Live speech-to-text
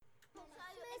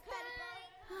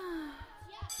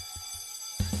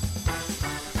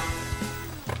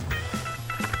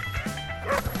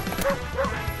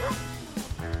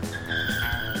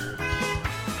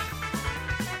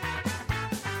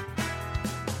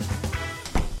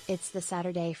It's the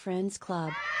Saturday Friends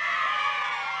Club.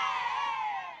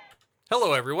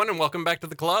 Hello, everyone, and welcome back to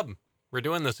the club. We're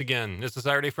doing this again. It's the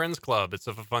Saturday Friends Club. It's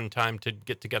a fun time to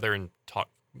get together and talk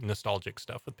nostalgic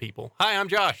stuff with people. Hi, I'm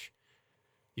Josh.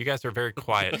 You guys are very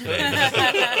quiet today.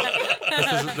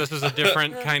 This is a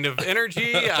different kind of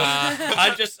energy.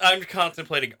 I'm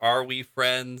contemplating. Are we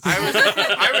friends? I was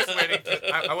waiting.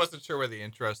 I wasn't sure where the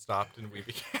intro stopped and we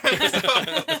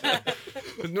began.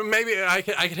 Maybe I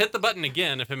could hit the button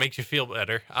again if it makes you feel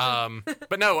better.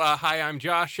 But no, hi, I'm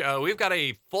Josh. We've got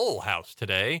a full house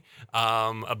today.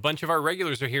 A bunch of our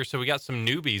regulars are here, so we got some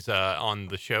newbies on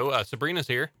the show. Sabrina's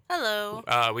here. Hello.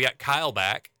 We got Kyle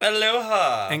back.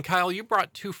 Aloha. And Kyle, you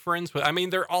brought two friends with. I mean,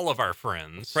 they're all of our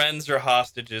friends. Friends or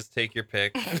hostages, take your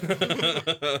pick.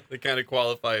 They kind of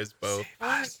qualify as both.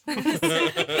 Release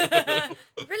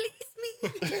me.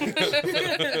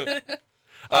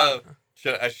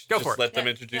 Should I Go just for it. let them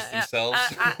introduce themselves?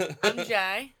 I'm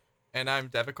Jai. And I'm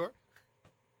Devicor.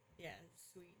 Yeah,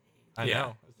 sweet name. I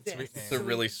know. It's a sweet It's name. a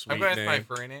really sweet I'm going name. with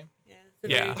my furry name. Yeah. It's a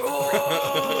Yeah. very-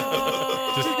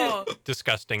 Oh.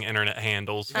 Disgusting internet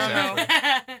handles. Exactly.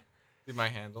 yeah, Be my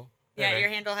handle. your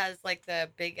Anyway. handle has like the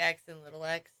big X and little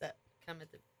X that come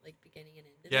at the like beginning and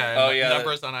end. of Yeah. it. And Oh, yeah.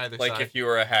 Numbers on either Like side. if you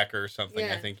were a hacker or something,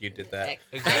 Yeah. I think you did that. X.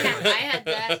 Exactly. I had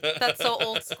that. That's so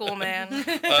old school, man.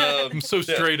 I'm so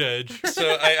straight edge.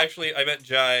 So I met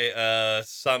Jai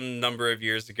some number of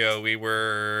years ago. We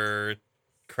were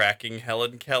cracking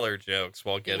Helen Keller jokes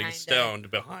while getting Behind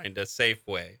stoned behind a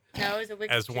Safeway. No, it was a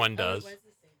Wicked As Chick- one oh, it does. was the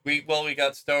same. We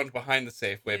got stoned behind the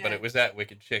Safeway, but Yeah. it was at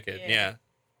Wicked Chicken. Yeah. Yeah.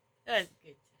 That was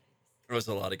good. It was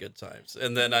a lot of good times.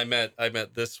 And then I met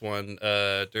this one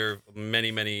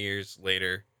many years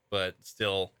later, but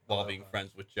still while being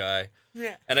friends with Jai.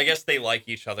 Yeah. And I guess they like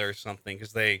each other or something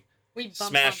because they We bump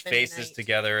smash bump in the faces night.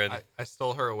 together. And I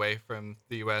stole her away from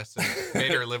the U.S. and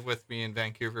made her live with me in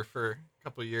Vancouver for a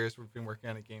couple of years. We've been working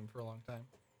on a game for a long time.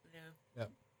 Yeah.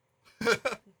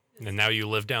 And now you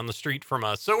live down the street from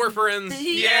us, so we're friends.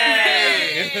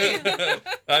 Yay!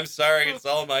 I'm sorry, it's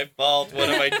all my fault. What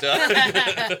have I done?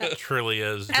 It truly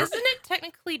is. Isn't it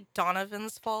technically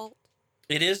Donovan's fault?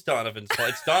 It is Donovan's fault.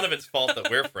 It's Donovan's fault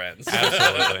that we're friends.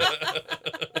 Absolutely.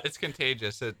 It's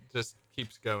contagious. It just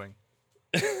keeps going.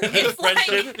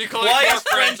 Friendship. You call Why it is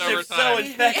friends over friendship so time.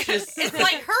 infectious? It's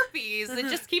like herpes. It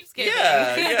just keeps giving.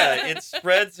 Yeah, it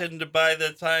spreads, and by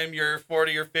the time you're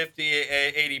 40 or 50,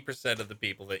 80% of the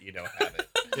people that you know have it.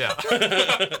 Yeah.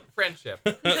 Friendship.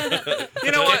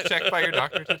 You know what? Get checked by your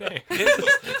doctor today.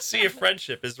 See if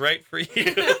friendship is right for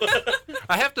you.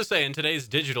 I have to say, in today's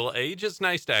digital age, it's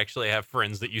nice to actually have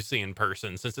friends that you see in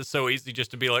person, since it's so easy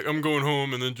just to be like, I'm going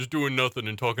home and then just doing nothing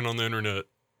and talking on the internet.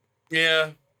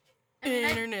 Yeah, I mean,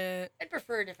 Internet. I'd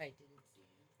prefer it if I didn't see you.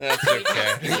 that's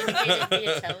okay.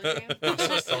 Via telegram. I'm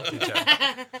so salty,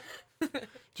 Jack.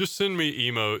 Just send me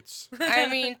emotes. I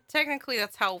mean, technically,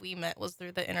 that's how we met, was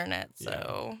through the internet.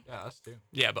 So Yeah, us too.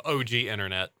 Yeah, but OG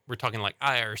internet. We're talking like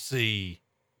IRC.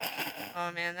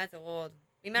 Oh man, that's old.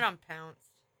 We met on Pounce.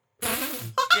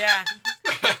 Yeah.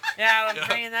 Yeah, I'm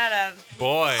bringing that up.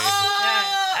 Boy. Yeah.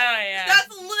 Oh yeah.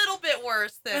 that's a little bit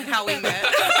worse than how we met.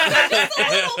 Just a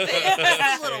little bit.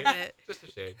 Just a little bit. Just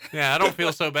a shade. Yeah, I don't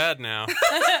feel so bad now.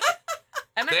 I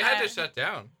met They had that. to shut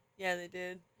down. Yeah, they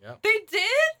did. They did?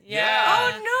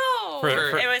 Yeah. Oh no.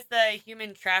 For- It was the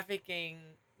human trafficking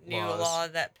new Laws. law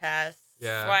that passed.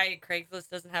 Yeah. That's why Craigslist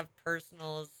doesn't have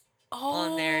personals.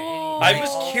 on there any- I was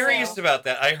Also- curious about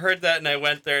that. I heard that and I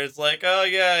went there. And it's like, oh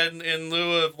yeah, in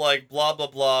lieu of like blah blah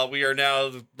blah, we are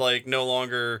now like no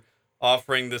longer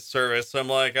offering this service. So I'm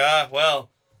like,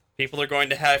 well, people are going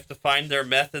to have to find their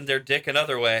meth and their dick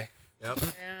another way. Yep.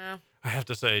 Yeah. I have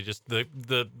to say, just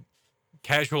the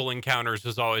casual encounters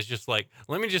is always just like,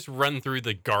 let me just run through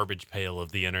the garbage pail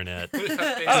of the internet.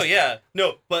 Oh yeah,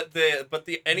 no, but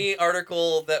the any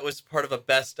article that was part of a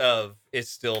best of is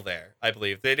still there. I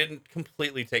believe they didn't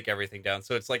completely take everything down.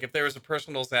 So it's like if there was a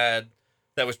personals ad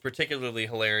that was particularly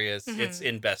hilarious, it's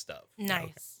in best of.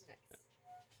 Nice.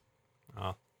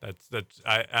 Oh, that's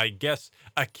I guess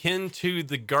akin to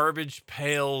the garbage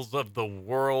pails of the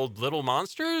world, Little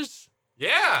Monsters.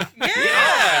 Yeah. Yeah.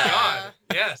 Oh, God.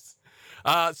 Yes.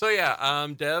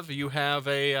 Dev, you have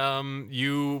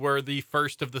you were the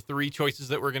first of the three choices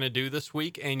that we're going to do this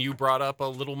week, and you brought up a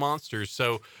Little Monsters.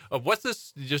 So, what's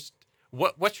this?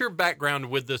 What's your background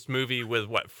with this movie? With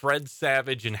what Fred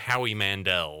Savage and Howie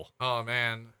Mandel? Oh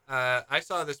man, I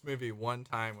saw this movie one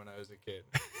time when I was a kid,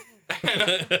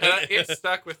 and it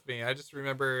stuck with me. I just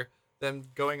remember them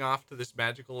going off to this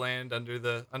magical land under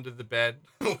the bed,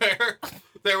 where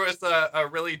there was a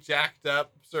really jacked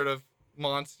up sort of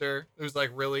monster who's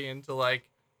like really into like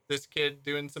this kid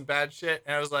doing some bad shit,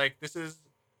 and I was like, this is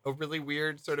a really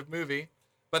weird sort of movie,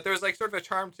 but there was like sort of a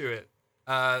charm to it.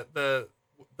 The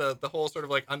whole sort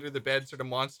of like under the bed sort of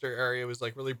monster area was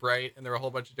like really bright, and there were a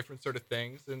whole bunch of different sort of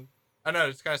things, and I don't know,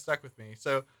 it just kind of stuck with me.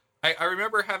 So I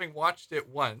remember having watched it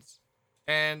once,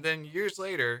 and then years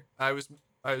later I was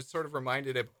sort of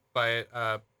reminded by it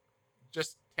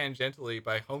just tangentially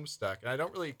by Homestuck, and I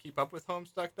don't really keep up with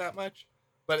Homestuck that much,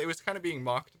 but it was kind of being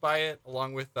mocked by it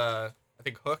along with I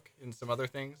think Hook and some other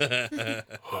things.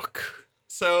 Hook.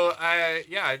 So I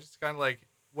just kind of like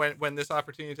when this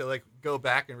opportunity to like go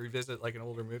back and revisit like an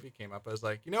older movie came up, I was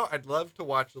like, I'd love to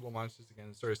watch Little Monsters again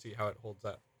and sort of see how it holds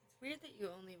up. It's weird that you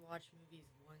only watch movies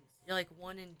once. You're like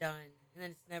one and done, and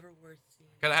then it's never worth seeing.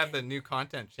 Gotta have the again. new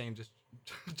content chain just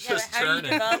Yeah, but how do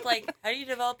churning. you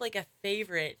develop like a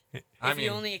favorite if you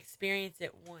only experience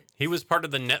it once? He was part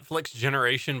of the Netflix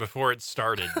generation before it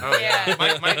started. Oh yeah,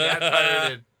 Yeah. my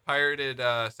dad pirated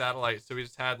satellite, so we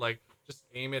just had like just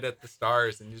aim it at the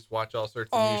stars and just watch all sorts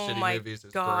of new Oh shitty my movies.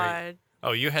 It's great. god.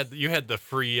 Oh, you had the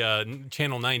free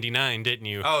channel 99, didn't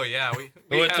you? Oh yeah, we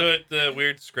With had, the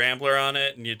weird scrambler on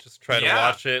it, and you just try to Yeah.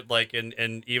 watch it, like, and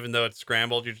even though it's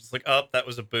scrambled, you're just like, oh, that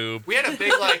was a boob. we had a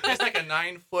big like there's like a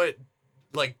 9-foot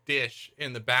like dish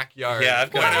in the backyard. Yeah,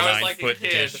 I've when got I a was like a 9-foot kid.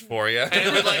 dish for you. And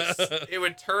it would like it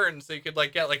would turn, so you could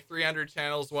like get like 300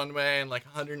 channels one way and like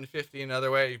 150 another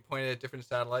way. You pointed at different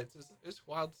satellites. It's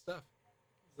wild stuff.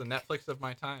 It's the Netflix of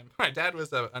my time. My dad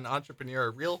was an entrepreneur, a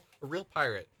real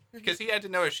pirate, because he had to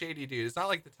know a shady dude. It's not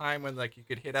like the time when like you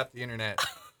could hit up the internet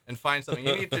and find something.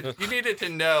 You needed to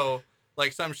know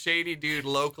like some shady dude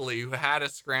locally who had a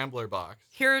scrambler box.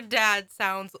 Your dad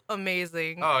sounds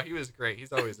amazing. Oh, he was great.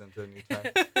 He's always into new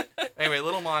tech. Anyway,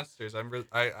 Little Monsters.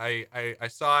 I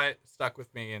saw it, stuck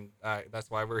with me, and that's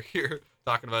why we're here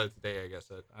talking about it today. I guess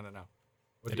I don't know.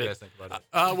 What do you guys think about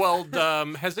it? Well,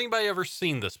 has anybody ever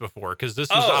seen this before? Because this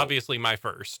is Oh. obviously my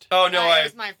first. Oh no, It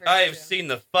was my first, I have too. seen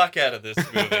the fuck out of this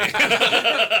movie.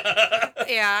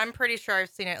 Yeah, I'm pretty sure I've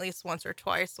seen it at least once or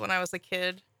twice when I was a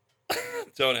kid.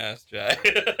 Don't ask, Jay.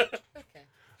 Okay.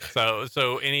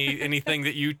 So anything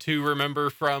that you two remember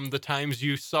from the times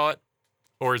you saw it,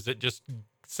 or is it just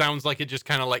sounds like it just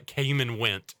kind of like came and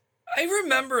went? I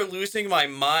remember losing my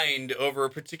mind over a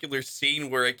particular scene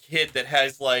where a kid that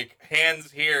has like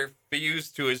hands here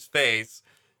fused to his face,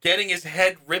 getting his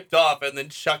head ripped off and then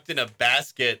chucked in a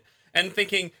basket, and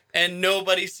thinking, and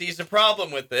nobody sees a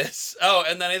problem with this. Oh,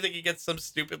 and then I think he gets some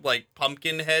stupid like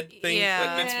pumpkin head thing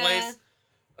Yeah. put in its place.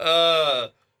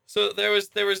 So there was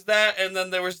that, and then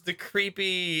there was the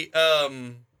creepy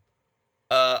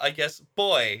I guess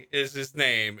Boy is his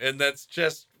name, and that's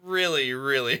just really,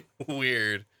 really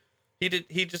weird.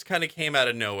 He just kind of came out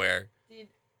of nowhere. Dude,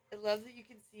 I love that you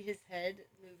can see his head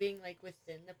moving like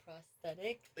within the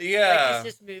prosthetic. Yeah. Like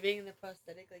he's just moving and the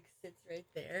prosthetic like sits right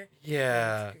there.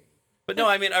 Yeah. That's great. But no,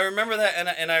 I mean, I remember that,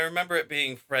 and I remember it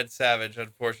being Fred Savage.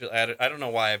 Unfortunately, I don't know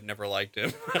why I've never liked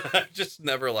him. I've just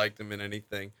never liked him in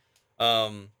anything.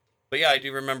 But yeah, I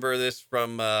do remember this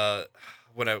from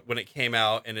when it came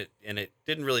out, and it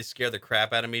didn't really scare the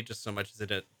crap out of me, just so much as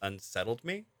it unsettled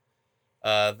me.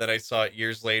 Then I saw it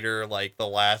years later, like the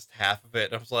last half of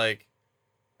it, and I was like,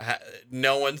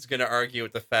 no one's gonna argue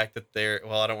with the fact that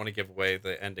well, I don't want to give away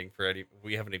the ending for Eddie.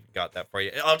 We haven't even got that far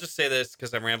yet. I'll just say this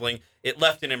because I'm rambling. It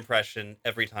left an impression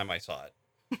every time I saw it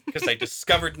because I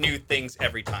discovered new things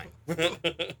every time.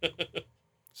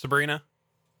 Sabrina?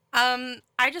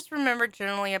 I just remember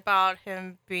generally about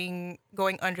him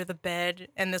going under the bed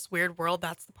in this weird world.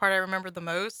 That's the part I remember the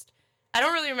most. I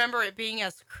don't really remember it being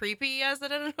as creepy as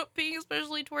it ended up being,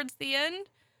 especially towards the end.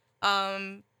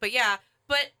 But yeah.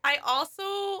 But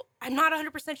I'm not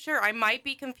 100% sure. I might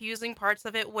be confusing parts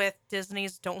of it with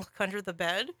Disney's Don't Look Under the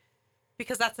Bed,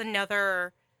 because that's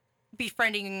another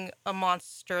befriending a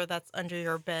monster that's under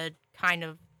your bed kind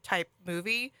of type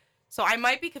movie. So I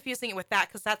might be confusing it with that,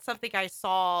 because that's something I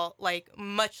saw like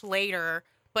much later,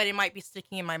 but it might be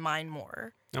sticking in my mind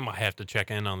more. I might have to check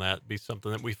in on that. Be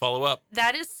something that we follow up.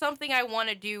 That is something I want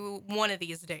to do one of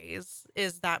these days,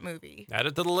 is that movie. Add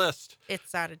it to the list.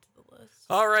 It's added to the list.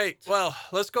 All right. Well,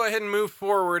 let's go ahead and move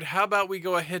forward. How about we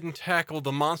go ahead and tackle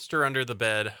the monster under the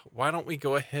bed? Why don't we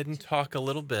go ahead and talk a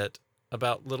little bit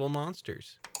about Little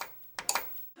Monsters?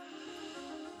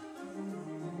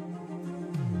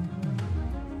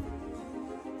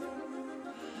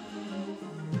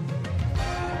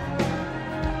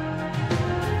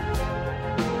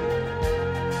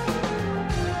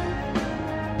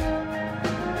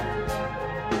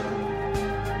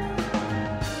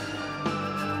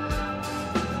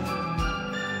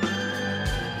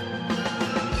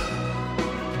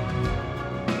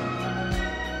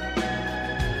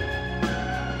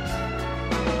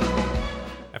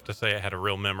 to say it had a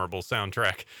real memorable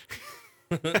soundtrack.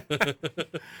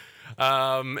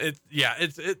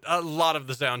 It's a lot of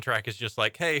the soundtrack is just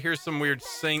like, hey, here's some weird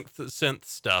synth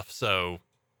stuff. So,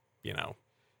 you know,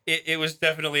 it was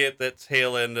definitely at the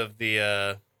tail end of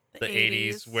the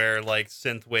 80s where like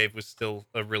synthwave was still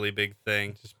a really big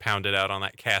thing. just pound it out on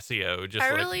that Casio. Just I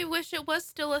like, really wish it was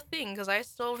still a thing because I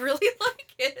still really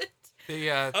like it.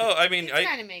 Oh, I mean, It's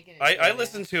kind of making it. I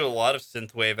listen to a lot of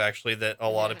synthwave actually that a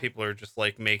lot of Yeah. people are just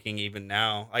like making even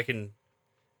now. I can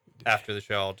after the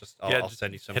show I'll just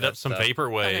send you some hit of up that some stuff.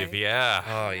 vaporwave. Okay. Yeah.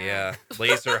 Oh yeah,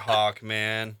 Laserhawk,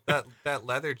 man. That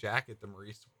leather jacket that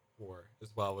Maurice wore as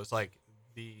well was like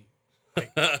the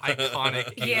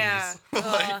iconic. 80s. Yeah.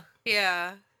 Like,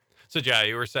 Yeah. So, Jai,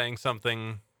 you were saying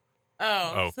something.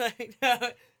 Oh, Oh. it's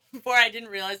like, before I didn't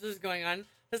realize what was going on, I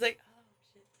was like, oh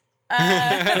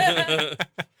shit.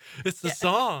 It's the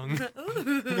song.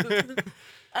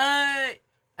 I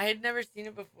had never seen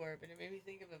it before, but it made me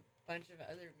think of a bunch of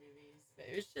other movies. But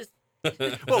it was just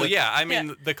Well, yeah. I mean,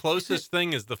 Yeah. the closest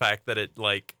thing is the fact that it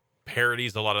like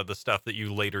parodies a lot of the stuff that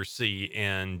you later see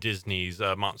in Disney's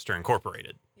Monster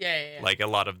Incorporated. yeah. Like a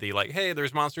lot of the like, hey,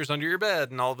 there's monsters under your bed,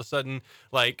 and all of a sudden,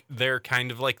 like they're kind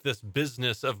of like this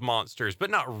business of monsters, but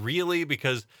not really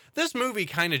because this movie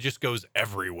kind of just goes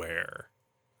everywhere.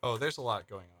 oh, there's a lot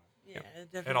going on Yeah,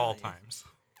 definitely. at all times.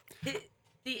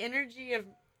 The energy of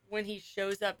when he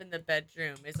shows up in the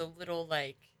bedroom is a little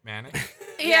like Manic.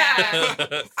 Yeah.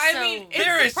 I So- mean, it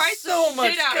There is surprised the so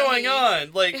much shit out of going me.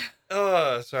 on. Like,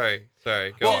 oh, sorry,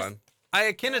 go Well, on. I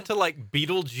akin it to like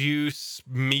Beetlejuice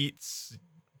meets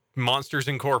Monsters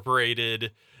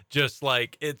Incorporated. Just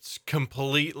like it's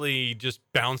completely just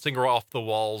bouncing off the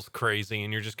walls crazy,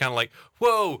 and you're just kind of like,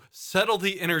 whoa, settle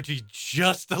the energy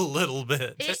just a little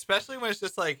bit. Especially when it's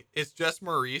just like it's just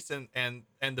Maurice and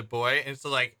the boy, and so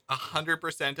like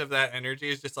 100% of that energy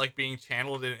is just like being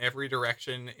channeled in every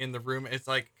direction in the room. It's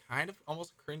like kind of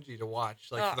almost cringy to watch,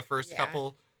 like for the first yeah.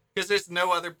 couple, because there's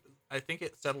no other. I think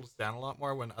it settles down a lot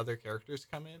more when other characters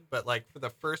come in, but like for the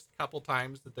first couple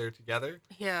times that they're together,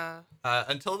 Yeah.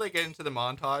 until they get into the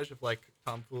montage of like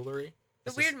tomfoolery.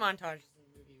 the it's weird just- montages in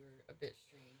the movie were a bit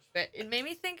strange, but it made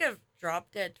me think of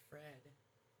Drop Dead Fred.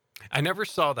 I never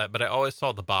saw that, but I always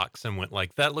saw the box and went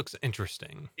like, that looks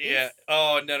interesting. Yeah.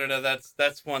 Oh no.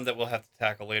 That's one that we'll have to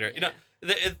tackle later. You know,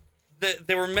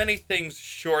 there were many things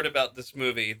short about this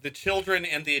movie: the children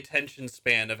and the attention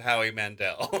span of Howie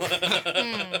Mandel.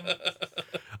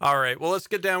 All right, well, let's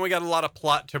get down. We got a lot of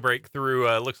plot to break through.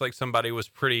 Looks like somebody was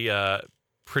pretty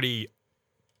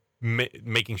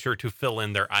making sure to fill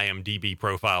in their IMDb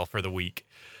profile for the week.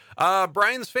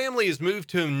 Brian's family has moved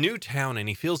to a new town and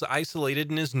he feels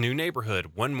isolated in his new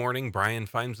neighborhood. One morning, Brian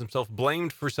finds himself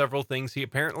blamed for several things he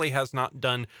apparently has not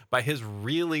done by his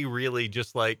really, really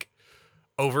just like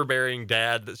overbearing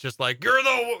dad that's just like, you're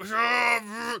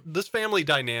the... This family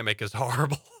dynamic is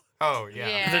horrible. Oh yeah.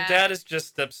 Yeah. The dad is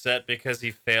just upset because he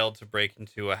failed to break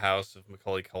into a house of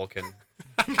Macaulay Culkin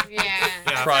Yeah.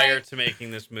 Yeah. prior to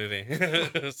making this movie.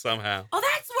 Somehow. Oh,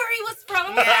 that's where he was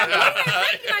from. Yeah. Where did I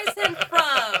recognize him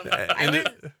from? I And was,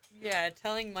 it- yeah,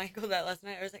 telling Michael that last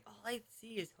night. I was like, all I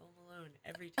see is Home Alone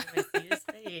every time I see his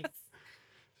face.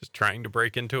 just trying to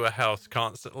break into a house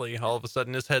constantly. All of a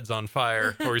sudden, his head's on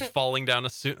fire, or he's falling down a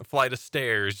flight of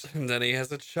stairs. And then he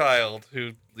has a child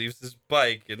who leaves his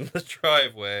bike in the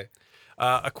driveway.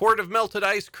 A quart of melted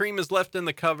ice cream is left in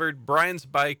the cupboard. Brian's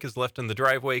bike is left in the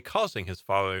driveway, causing his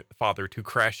father to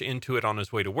crash into it on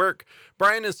his way to work.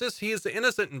 Brian insists he is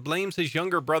innocent and blames his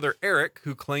younger brother Eric,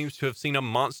 who claims to have seen a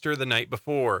monster the night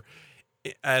before.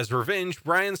 As revenge,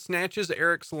 Brian snatches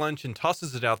Eric's lunch and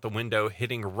tosses it out the window,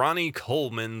 hitting Ronnie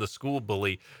Coleman, the school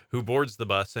bully, who boards the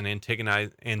bus and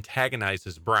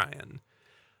antagonizes Brian.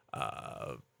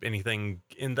 Anything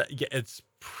in that? Yeah,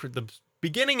 the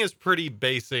beginning is pretty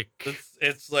basic.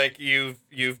 It's like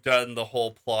you've done the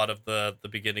whole plot of the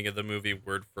beginning of the movie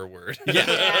word for word. Yeah.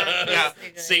 Yeah.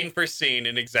 basically. Scene for scene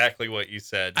and exactly what you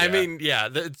said. I yeah. mean, yeah,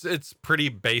 it's pretty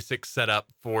basic setup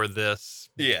for this.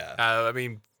 Yeah. I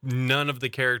mean, none of the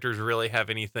characters really have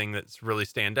anything that's really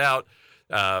stand out.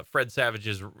 Fred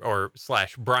Savage's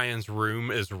 / Brian's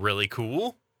room is really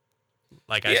cool.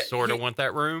 Like, I Yeah, sort of he- want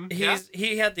that room. He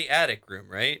had the attic room,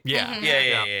 right? Yeah. Mhm.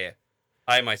 Yeah.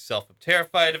 I myself am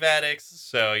terrified of attics,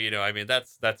 so I mean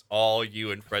that's all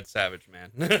you and Fred Savage,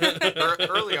 man.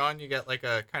 Early on, you get like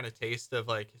a kind of taste of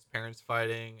like his parents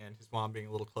fighting and his mom being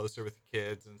a little closer with the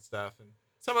kids and stuff, and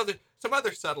some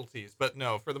other subtleties. But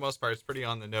no, for the most part, it's pretty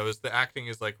on the nose. The acting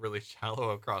is like really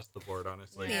shallow across the board,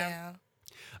 honestly. Yeah.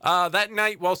 That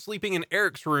night, while sleeping in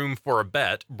Eric's room for a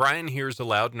bet, Brian hears a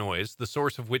loud noise, the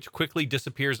source of which quickly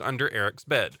disappears under Eric's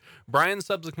bed. Brian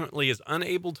subsequently is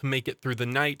unable to make it through the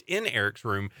night in Eric's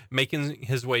room, making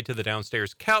his way to the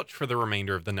downstairs couch for the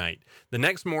remainder of the night. The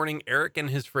next morning, Eric and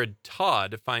his friend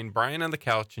Todd find Brian on the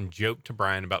couch and joke to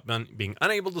Brian about being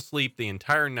unable to sleep the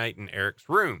entire night in Eric's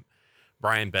room.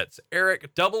 Brian bets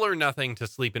Eric double or nothing to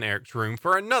sleep in Eric's room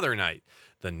for another night.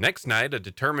 The next night, a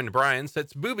determined Brian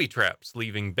sets booby traps,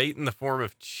 leaving bait in the form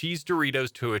of cheese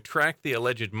Doritos to attract the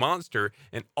alleged monster,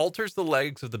 and alters the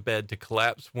legs of the bed to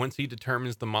collapse once he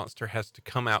determines the monster has to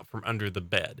come out from under the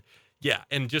bed. Yeah,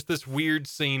 and just this weird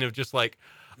scene of just like,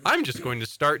 I'm just going to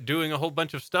start doing a whole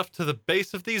bunch of stuff to the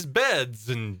base of these beds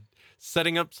and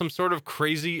setting up some sort of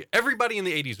crazy... Everybody in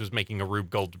the 80s was making a Rube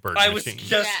Goldberg I was machine.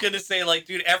 just gonna say, like,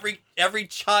 dude, every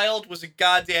child was a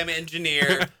goddamn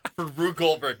engineer for Rube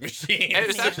Goldberg machines. And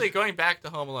it's actually going back to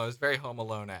Home Alone. It's very Home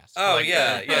Alone-esque. Oh, Like,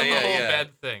 yeah, the yeah, whole yeah. bed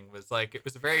thing was like, it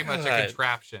was very much a God.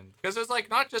 contraption. Because it was like,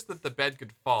 not just that the bed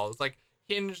could fall, it was like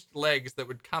hinged legs that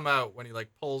would come out when he like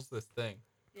pulls this thing.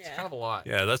 It's kind of a lot.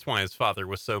 Yeah, that's why his father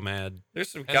was so mad. There's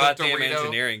some And the goddamn Dorito-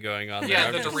 engineering going on there. Yeah,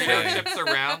 I'm the just Dorito saying. chips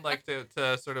around like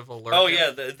to sort of alert Oh him.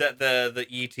 yeah, the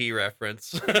ET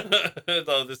reference.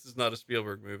 Though this is not a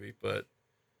Spielberg movie, but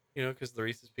because the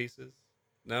Reese's Pieces.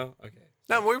 No, okay.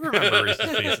 No, we remember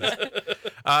Reese's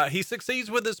Pieces. He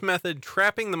succeeds with this method,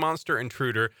 trapping the monster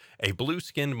intruder, a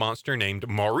blue-skinned monster named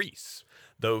Maurice.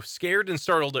 Though scared and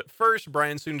startled at first,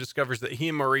 Brian soon discovers that he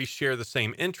and Maurice share the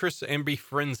same interests and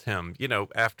befriends him,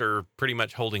 after pretty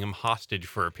much holding him hostage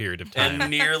for a period of time. And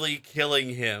nearly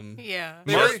killing him. Yeah.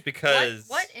 Just because.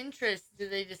 What interests do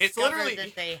they It's discover literally-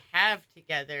 that they have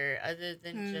together other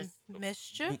than just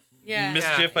Mischief? yeah?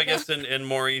 Mischief, Yeah. I guess, in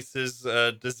Maurice's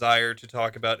desire to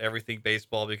talk about everything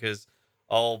baseball because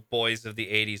all boys of the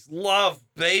 80s love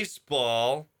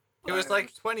baseball. It was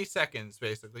like 20 seconds,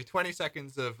 basically. 20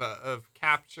 seconds of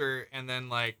capture, and then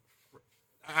like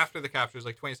after the capture is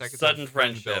like 20 seconds Sudden of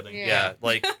friend friendship. building. Yeah,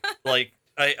 like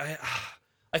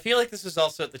I feel like this was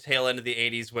also at the tail end of the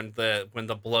 80s when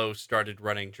the blow started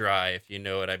running dry, if you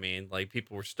know what I mean. Like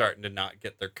people were starting to not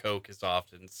get their Coke as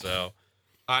often, so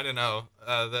I don't know.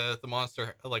 The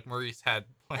monster, like Maurice, had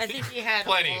plenty. I think he had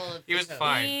plenty. all of He the was Coke.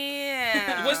 fine.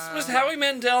 Yeah. was Howie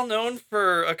Mandel known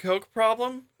for a Coke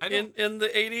problem I don't- in the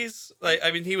 80s? Like,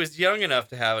 I mean, he was young enough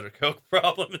to have a Coke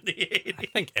problem in the 80s. I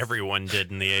think everyone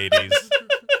did in the 80s.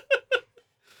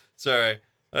 Sorry.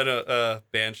 I know,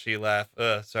 Banshee laugh.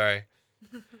 Sorry.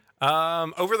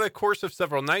 Over the course of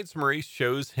several nights, Maurice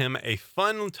shows him a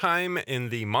fun time in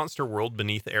the monster world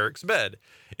beneath Eric's bed.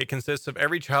 It consists of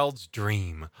every child's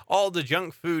dream, all the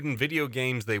junk food and video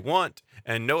games they want,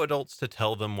 and no adults to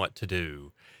tell them what to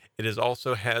do. It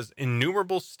also has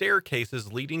innumerable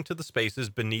staircases leading to the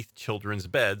spaces beneath children's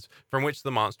beds from which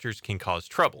the monsters can cause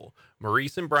trouble.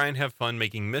 Maurice and Brian have fun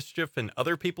making mischief in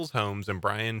other people's homes, and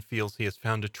Brian feels he has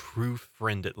found a true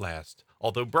friend at last,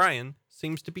 although Brian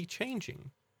seems to be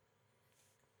changing.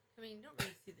 I mean, you don't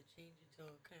really see the change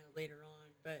until kind of later on,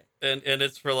 but And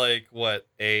it's for like what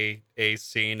a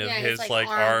scene of Yeah, his his, like like,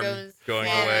 arm arm goes going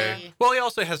flying. away. Well, he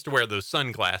also has to wear those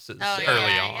sunglasses Oh, early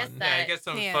yeah, I guess on. that- Yeah, get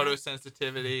some Yeah.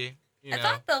 photosensitivity. You I know.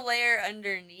 thought the layer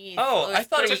underneath. Oh, I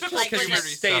thought it was typical just because he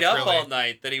puberty stayed stuff, up really. all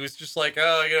night. That he was just like,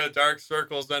 dark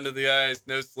circles under the eyes,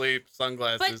 no sleep,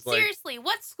 sunglasses. But like, seriously,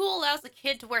 what school allows a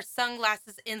kid to wear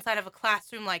sunglasses inside of a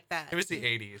classroom like that? It was the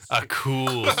 80s. A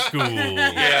cool school.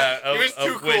 yeah, it was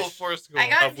too cool for school. I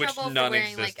got of in which trouble none for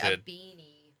wearing like a existed.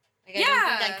 beanie. Like, I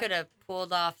don't think Yeah. I could have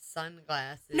pulled off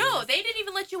sunglasses. No, they didn't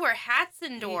even let you wear hats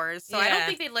indoors, so I don't Yeah.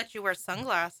 think they'd let you wear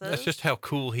sunglasses. That's just how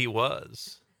cool he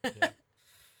was.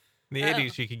 In the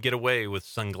 80s, you could get away with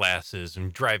sunglasses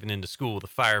and driving into school with a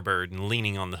Firebird and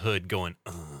leaning on the hood going,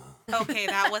 ugh. Okay,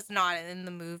 that was not in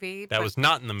the movie. That but- was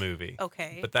not in the movie.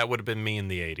 okay. But that would have been me in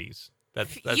the 80s.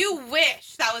 That's You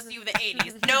wish that was you in the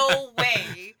 80s. No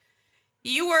way.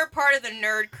 You were part of the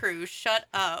nerd crew. Shut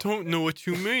up. don't know what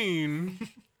you mean.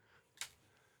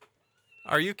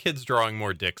 Are you kids drawing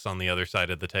more dicks on the other side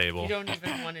of the table? You don't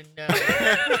even want to know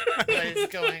what is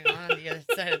going on the other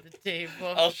side of the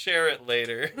table. I'll share it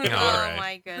later. All Oh right.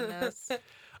 my goodness.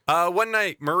 One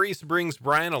night, Maurice brings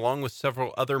Brian along with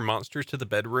several other monsters to the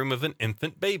bedroom of an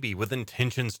infant baby with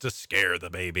intentions to scare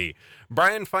the baby.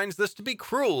 Brian finds this to be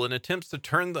cruel and attempts to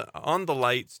turn on the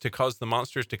lights to cause the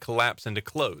monsters to collapse into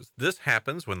close. This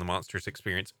happens when the monsters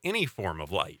experience any form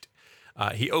of light.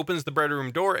 He opens the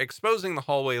bedroom door, exposing the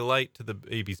hallway light to the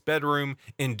baby's bedroom.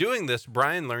 In doing this,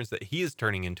 Brian learns that he is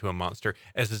turning into a monster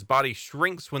as his body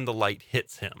shrinks when the light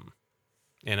hits him.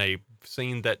 In a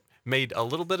scene that made a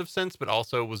little bit of sense, but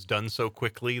also was done so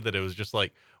quickly that it was just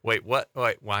like, wait, what?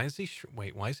 Wait, why is he?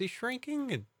 Why is he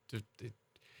shrinking?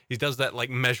 He does that like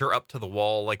measure up to the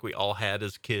wall like we all had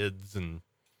as kids, and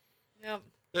Yep.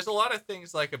 There's a lot of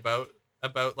things like about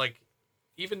like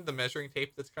even the measuring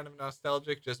tape that's kind of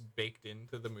nostalgic, just baked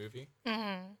into the movie.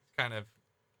 Mm-hmm. It's kind of,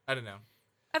 I don't know.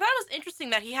 I thought it was interesting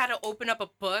that he had to open up a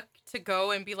book to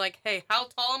go and be like, "Hey, how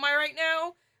tall am I right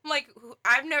now?" I'm like,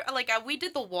 I've never we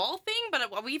did the wall thing,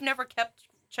 but we've never kept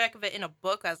check of it in a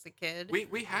book as a kid.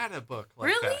 We had a book like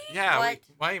Really? that. Yeah,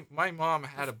 What? my mom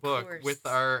had a Of book course. with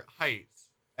our heights,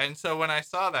 and so when I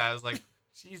saw that, I was like,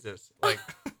 Jesus, like.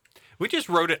 we just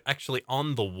wrote it actually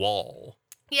on the wall.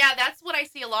 Yeah, that's what I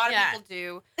see a lot of Yeah. people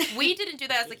do. We didn't do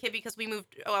that as a kid because we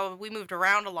moved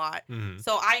around a lot. Mhm.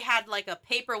 So I had like a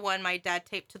paper one my dad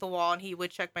taped to the wall, and he would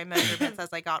check my measurements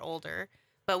as I got older.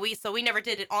 But we never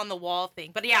did it on the wall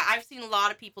thing. But yeah, I've seen a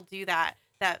lot of people do that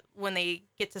when they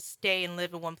get to stay and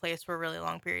live in one place for a really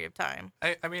long period of time.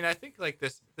 I mean, I think like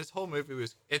this whole movie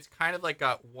it's kind of like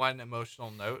got one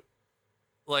emotional note,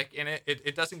 like in it.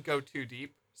 It doesn't go too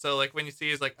deep. So like when you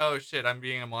see it's like, oh shit, I'm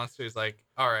being a monster. It's like,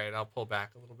 all right, I'll pull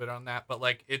back a little bit on that. But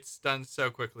like it's done so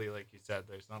quickly, like you said,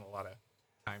 there's not a lot of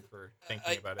time for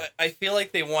thinking about it. I feel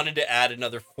like they wanted to add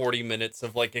another 40 minutes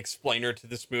of like explainer to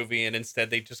this movie, and instead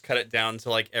they just cut it down to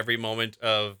like every moment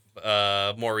of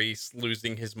Maurice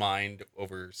losing his mind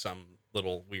over some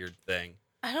little weird thing.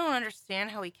 I don't understand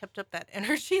how he kept up that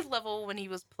energy level when he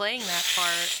was playing that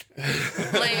part.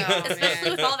 Like, Oh, especially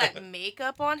man. with all that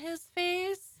makeup on his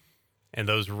face. And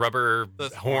those rubber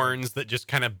Those horns that just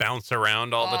kind of bounce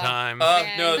around all the Oh. time.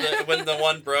 Man. No, when the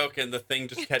one broke and the thing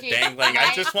just kept Yeah. dangling,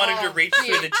 I just wanted to Oh, reach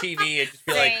through the TV and just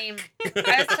be like, Same.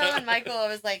 I was telling Michael, I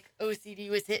was like, OCD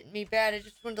was hitting me bad. I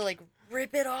just wanted to like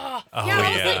rip it off. Oh, Yeah, I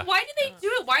was yeah. like, why did they do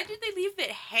it? Why did they leave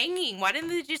it hanging? Why didn't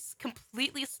they just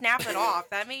completely snap it off?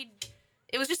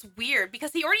 It was just weird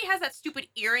because he already has that stupid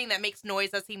earring that makes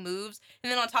noise as he moves.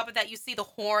 And then on top of that, you see the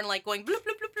horn like going bloop,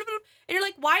 bloop, bloop, bloop, bloop. And you're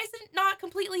like, why is it not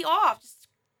completely off? Just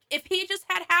if he just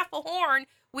had half a horn,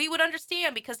 we would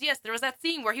understand because yes, there was that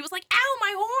scene where he was like, ow,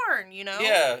 my horn, you know?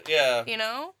 yeah. You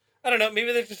know? I don't know.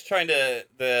 Maybe they're just trying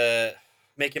to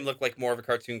make him look like more of a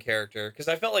cartoon character, because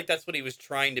I felt like that's what he was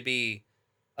trying to be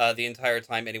the entire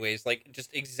time, anyways. Like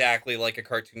just exactly like a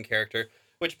cartoon character.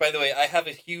 Which, by the way, I have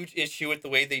a huge issue with the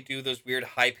way they do those weird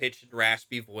high pitched and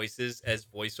raspy voices as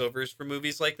voiceovers for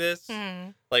movies like this,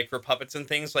 like for puppets and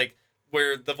things, like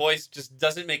where the voice just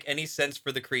doesn't make any sense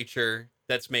for the creature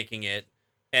that's making it,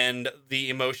 and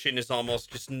the emotion is almost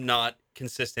just not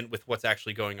consistent with what's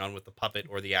actually going on with the puppet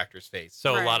or the actor's face.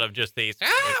 So a Right. lot of just these. What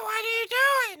are you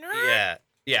doing?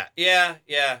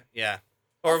 Yeah.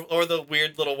 Or the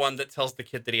weird little one that tells the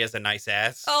kid that he has a nice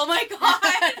ass. Oh my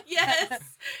god, yes.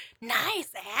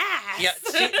 Nice ass. Yeah,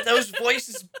 see, those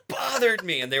voices bothered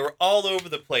me, and they were all over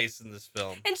the place in this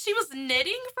film. And she was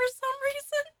knitting for some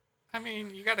reason. I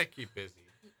mean, you gotta keep busy.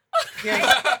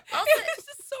 Also, It's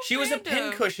just so She was a random.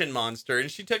 pincushion monster, and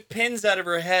she took pins out of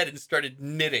her head and started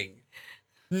knitting.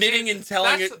 Knitting and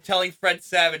That's- telling Fred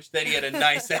Savage that he had a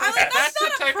nice ass. like, That's the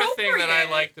not type of thing that I appropriate.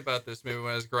 liked about this movie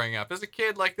when I was growing up. As a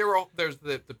kid, like there's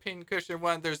the pin cushion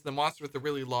one, there's the monster with the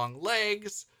really long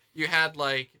legs. You had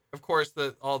like, of course,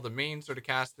 all the main sort of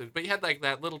cast, but you had like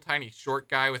that little tiny short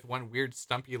guy with one weird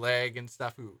stumpy leg and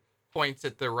stuff who points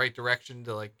at the right direction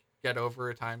to like get over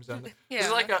a time zone. Yeah.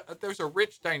 There's like there's a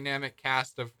rich dynamic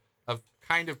cast of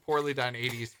kind of poorly done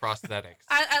 80s prosthetics.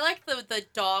 I like the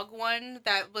dog one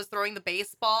that was throwing the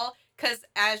baseball because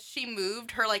as she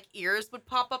moved, her like ears would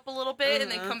pop up a little bit and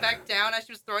then come back down as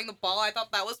she was throwing the ball. I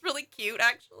thought that was really cute,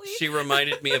 actually. She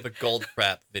reminded me of a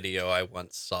Goldfrapp video I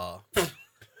once saw.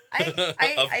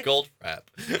 I of Goldfrapp.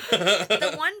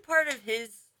 the one part of his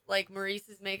like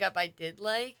Maurice's makeup I did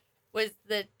like was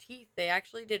the teeth. They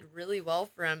actually did really well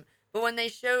for him. But when they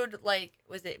showed like,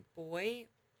 was it boy's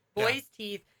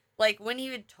teeth? Like when he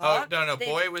would Oh talk. no, they-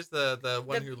 Boy was the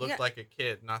one who looked yeah. like a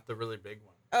kid, not the really big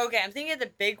one. Okay, I'm thinking of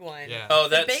the big one. Yeah. Oh,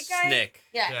 The that's big guy? Snick.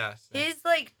 Yeah. Yeah. so- His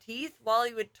like teeth while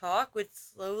he would talk would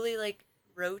slowly like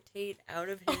rotate out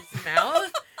of his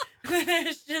mouth.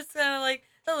 It's just kind of like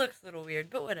that looks a little weird,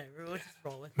 but whatever. We'll just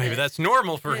roll with it. Maybe that's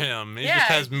normal for Yeah. him. He Yeah.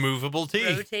 just has movable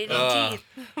teeth. rotating Uh. teeth.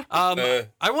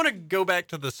 I want to go back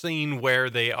to the scene where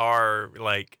they are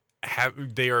like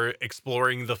they are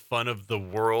exploring the fun of the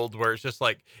world, where it's just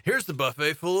like, here's the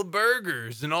buffet full of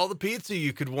burgers and all the pizza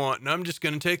you could want, and I'm just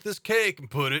gonna take this cake and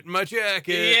put it in my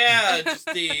jacket. Yeah,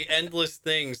 just the endless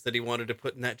things that he wanted to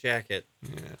put in that jacket.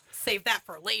 Yeah. Save that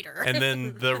for later. And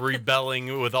then the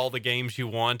rebelling with all the games you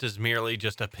want is merely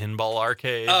just a pinball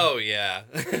arcade. Oh yeah.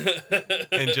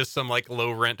 And just some like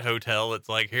low rent hotel. It's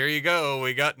like, here you go,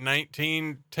 we got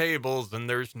 19 tables and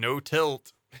there's no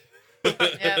tilt.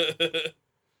 Yep.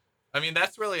 I mean,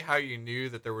 that's really how you knew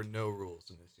that there were no rules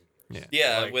in this universe.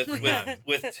 Yeah, Like,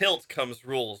 with tilt comes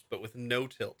rules, but with no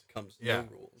tilt comes Yeah. no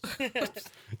rules.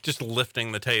 Just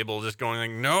lifting the table, just going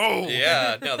like, no.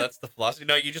 Yeah, no, that's the philosophy.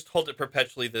 No, you just hold it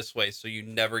perpetually this way, so you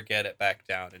never get it back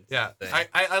down. Into Yeah, the thing.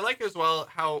 I like as well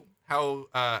how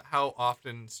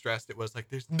often stressed it was. Like,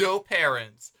 there's no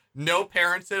parents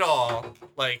at all.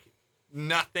 Like,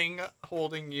 nothing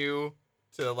holding you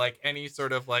to like any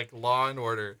sort of like law and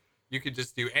order. You could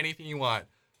just do anything you want.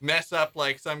 Mess up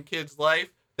like some kid's life.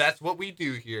 That's what we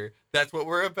do here. That's what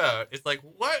we're about. It's like,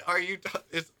 what are you?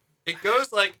 It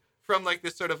goes like from like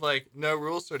this sort of like no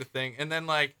rules sort of thing, and then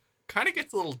like kind of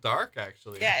gets a little dark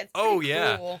actually. Yeah, it's Oh, pretty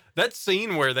yeah. cool. That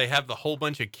scene where they have the whole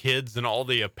bunch of kids and all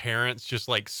the parents just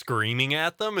like screaming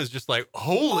at them is just like,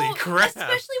 holy Oh, crap. Especially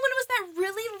when it was that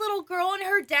really little girl and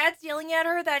her dad's yelling at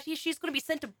her that she's going to be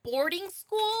sent to boarding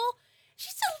school.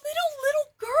 She's a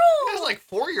little girl. There's like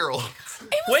 4-year-olds. It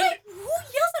was When- like, who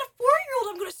yells at a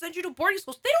 4-year-old? I'm going to send you to boarding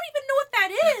school. They don't even know what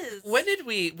that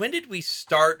is. When did we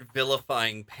start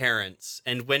vilifying parents,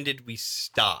 and when did we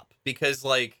stop? Because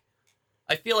like,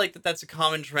 I feel like that's a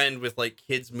common trend with like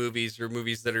kids movies or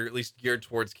movies that are at least geared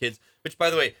towards kids. Which, by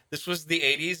the way, this was the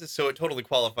 '80s, so it totally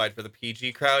qualified for the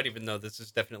PG crowd, even though this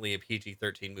is definitely a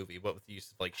PG-13 movie. What with the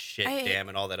use of like shit, damn,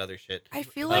 and all that other shit. I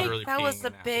feel Literally like that was peeing a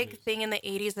in big Applebee's. thing in the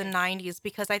 80s and 90s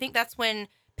because I think that's when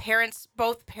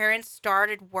both parents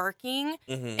started working,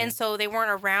 Mhm. and so they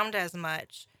weren't around as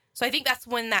much. So I think that's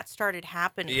when that started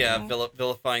happening. Yeah,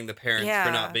 vilifying the parents Yeah.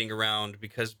 for not being around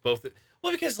because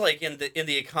because like in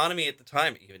the economy at the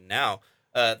time, even now,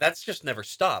 that's just never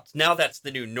stopped. Now that's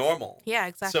the new normal. Yeah,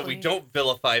 exactly. So we don't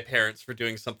vilify parents for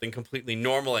doing something completely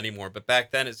normal anymore. But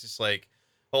back then, it's just like,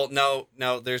 well,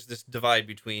 now there's this divide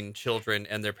between children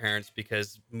and their parents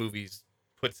because movies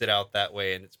puts it out that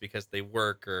way, and it's because they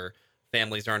work or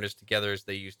families aren't as together as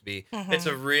they used to be. Mhm. It's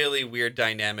a really weird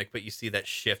dynamic, but you see that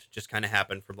shift just kind of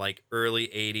happen from like early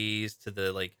 80s to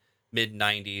the like mid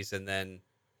 90s, and then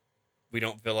we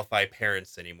don't vilify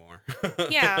parents anymore.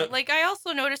 Yeah, like I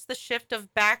also noticed the shift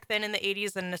of back then in the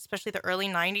 80s and especially the early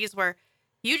 90s where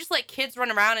you just let kids run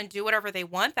around and do whatever they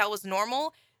want. That was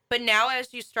normal. But now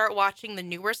as you start watching the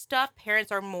newer stuff,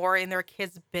 parents are more in their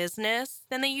kids' business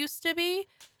than they used to be.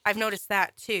 I've noticed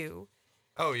that too.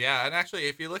 Oh yeah, and actually,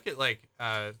 if you look at like,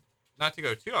 not to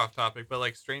go too off topic, but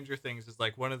like Stranger Things is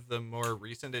like one of the more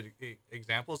recent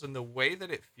examples, and the way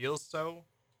that it feels so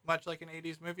much like an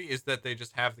 '80s movie is that they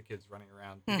just have the kids running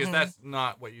around because Mhm. that's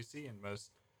not what you see in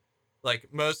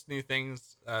most new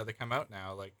things that come out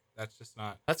now. Like that's just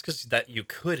not. That's because that you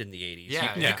could in the 80s.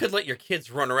 Yeah, you yeah. could let your kids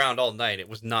run around all night. It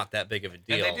was not that big of a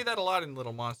deal. And they do that a lot in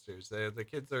Little Monsters. The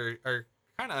kids are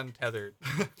kind of untethered,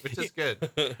 which is good.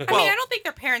 I mean, I don't think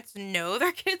their parents know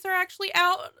their kids are actually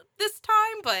out this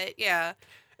time, but yeah.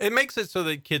 It makes it so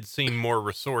that kids seem more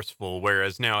resourceful,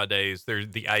 whereas nowadays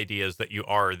the idea is that you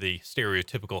are the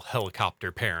stereotypical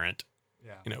helicopter parent,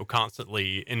 Yeah. you know,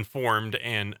 constantly informed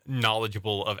and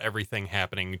knowledgeable of everything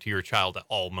happening to your child at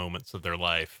all moments of their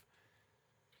life.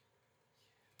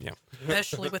 Yeah.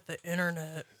 Especially with the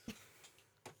internet.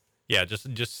 Yeah, just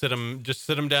sit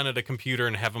them down at a computer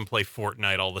and have them play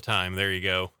Fortnite all the time. There you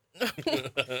go.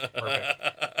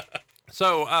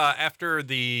 So after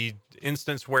the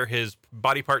instance where his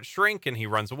body parts shrink and he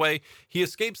runs away, he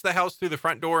escapes the house through the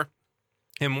front door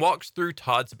and walks through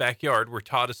Todd's backyard where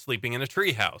Todd is sleeping in a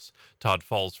treehouse. Todd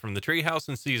falls from the treehouse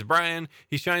and sees Brian.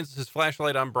 He shines his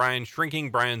flashlight on Brian,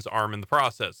 shrinking Brian's arm in the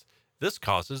process. This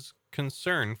causes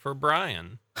concern for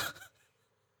Brian.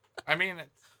 I mean,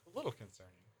 it's a little concerning.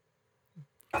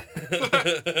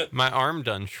 My arm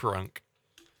done shrunk.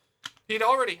 He'd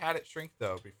already had it shrink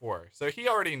though before, so he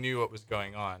already knew what was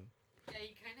going on. Yeah,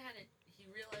 he kind of had it. He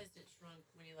realized it shrunk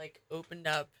when he like opened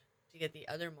up to get the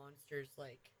other monsters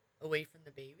like away from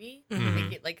the baby, Mhm.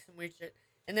 make it like some weird shit.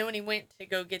 And then when he went to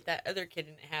go get that other kid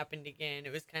and it happened again,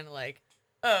 it was kind of like,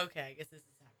 oh, okay, I guess this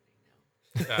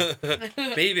is happening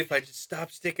now. Baby, if I just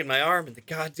stop sticking my arm in the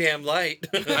goddamn light.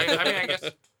 I mean, I guess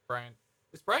Brian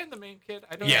is Brian the main kid.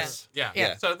 I don't Yes. know. Yeah.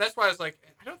 Yeah. So that's why I was like,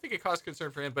 I don't think it caused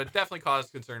concern for him, but it definitely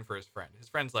caused concern for his friend. His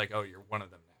friend's like, oh, you're one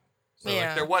of them now. So Yeah.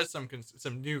 like there was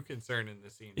some new concern in the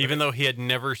scene. Even though he had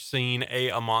never seen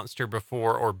a monster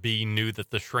before, or B, knew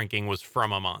that the shrinking was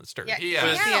from a monster. Yeah, he Yeah.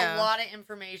 had Yeah. a lot of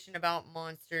information about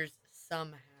monsters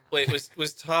somehow. Wait,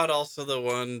 was Todd also the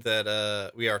one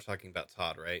that we are talking about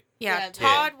Todd, right? Yeah, Yeah,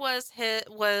 Todd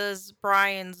was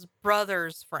Brian's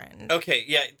brother's friend. Okay,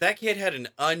 yeah, that kid had an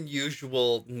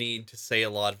unusual need to say a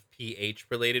lot of PH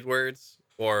related words,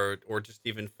 or just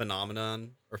even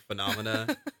phenomenon or phenomena.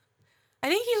 I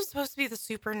think he was supposed to be the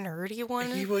super nerdy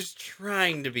one. He was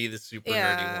trying to be the super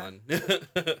Yeah.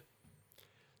 nerdy one.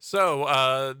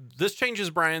 So, this changes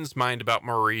Brian's mind about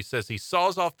Maurice as he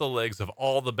saws off the legs of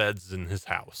all the beds in his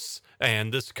house.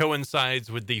 And this coincides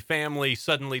with the family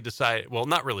suddenly decide, well,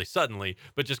 not really suddenly,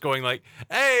 but just going like,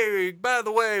 hey, by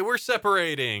the way, we're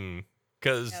separating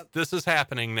because Yep. this is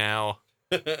happening now.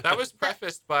 that was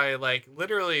prefaced by like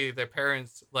literally their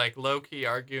parents like low key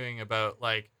arguing about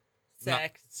like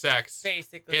sex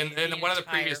basically. in the one of the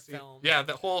entire previous film. yeah,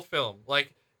 the whole film.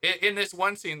 Like in this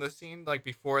one scene, the scene like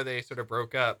before they sort of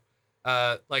broke up,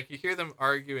 like you hear them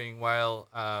arguing while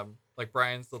like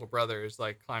Brian's little brother is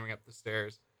like climbing up the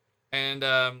stairs, and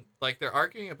like they're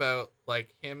arguing about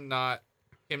like him not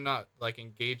like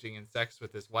engaging in sex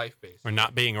with his wife, basically. Or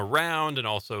not being around, and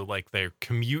also like their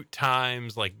commute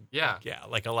times, like, Yeah.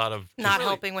 like a lot of Not really-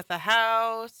 helping with the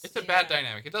house. It's a bad Yeah.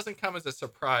 dynamic. It doesn't come as a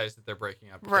surprise that they're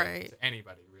breaking up, Right. to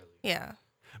anybody really. Yeah.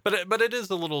 But it is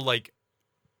a little like,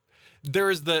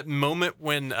 there is that moment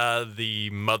when the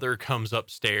mother comes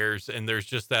upstairs and there's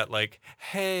just that like,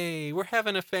 hey, we're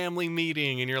having a family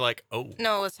meeting, and you're like, oh,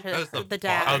 No, it was That was the the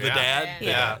dad. oh, the Yeah. dad,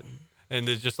 Yeah. and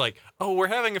it's just like, oh, we're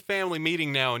having a family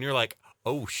meeting now, and you're like,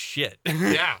 oh shit,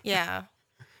 Yeah. Yeah.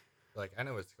 Like I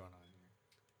know what's going on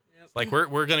here. Yep. like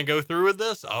we're gonna go through with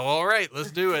this. Oh, all right,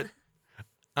 let's do it.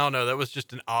 I don't know. That was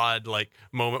just an odd like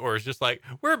moment where it's just like,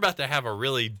 we're about to have a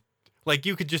really, like,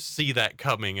 you could just see that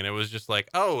coming, and it was just like,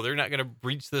 oh, they're not gonna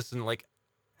breach this in like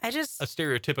I just a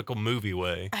stereotypical movie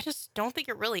way. I just don't think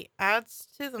it really adds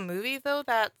to the movie though,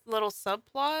 that little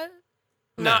subplot.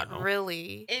 No. Not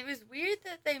really. It was weird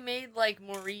that they made like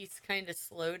Maurice kind of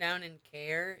slow down and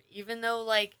care, even though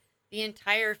like the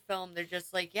entire film they're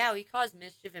just like, yeah, we cause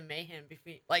mischief and mayhem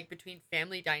between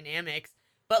family dynamics,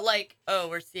 but like, oh,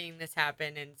 we're seeing this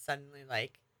happen, and suddenly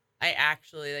like I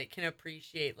actually like can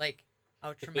appreciate like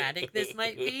how traumatic this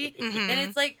might be, Mhm. and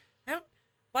it's like,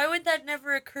 why would that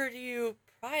never occur to you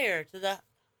prior to the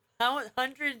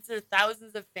hundreds or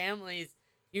thousands of families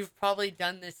you've probably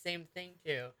done this same thing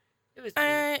to? It was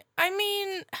weird. I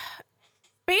mean,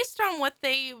 based on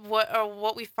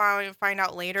what we find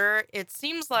out later, it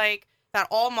seems like that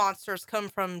all monsters come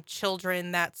from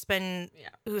children that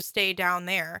who stay down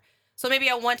there. So maybe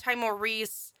at one time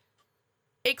Maurice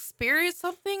experienced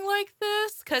something like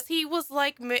this, because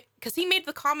he made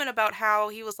the comment about how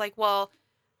he was like, well,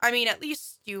 I mean, at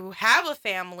least you have a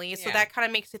family, so Yeah. that kind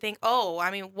of makes you think, oh,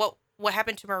 I mean, what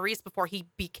happened to Maurice before he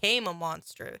became a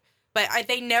monster? But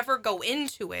they never go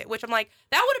into it, which I'm like,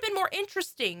 that would have been more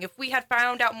interesting if we had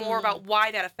found out more about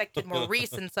why that affected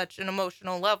Maurice in such an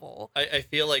emotional level. I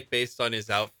feel like based on his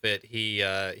outfit, he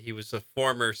was a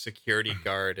former security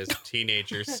guard as a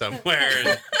teenager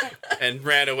somewhere and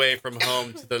ran away from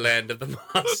home to the land of the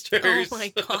Oh monsters. my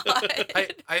god!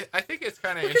 I think it's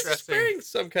kind of Because he's interesting. wearing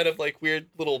some kind of like weird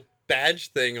little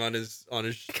badge thing on his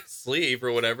sleeve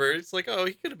or whatever. It's like, oh,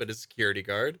 he could have been a security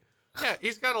guard. Yeah,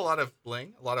 he's got a lot of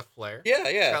bling, a lot of flair. Yeah,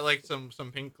 He's yeah. got like some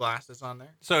pink glasses on there.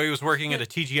 So he was working at a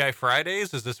TGI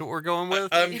Fridays. Is this what we're going with?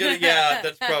 I'm gonna. Yeah,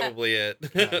 that's probably it.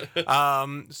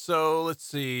 So let's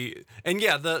see. And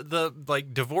yeah, the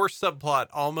like divorce subplot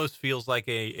almost feels like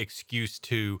a excuse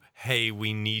to, hey,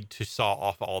 we need to saw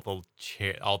off all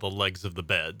the legs of the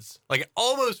beds. Like, it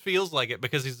almost feels like it,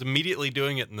 because he's immediately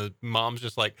doing it, and the mom's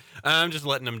just like, I'm just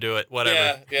letting him do it,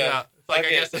 whatever. Yeah. It's like Fuck I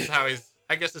it. guess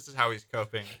this is how he's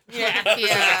coping. Yeah.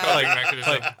 Yeah. Coping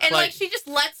mechanism. And like she just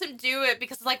lets him do it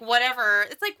because like whatever.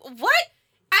 It's like, what?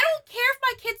 I don't care if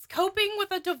my kid's coping with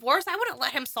a divorce. I wouldn't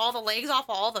let him saw the legs off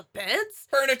all the beds.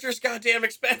 Furniture's goddamn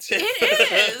expensive.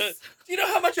 It is. Do you know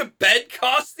how much a bed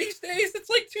costs these days? It's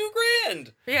like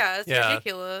 $2,000. Yeah, it's Yeah.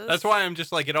 ridiculous. That's why I'm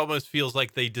just like, it almost feels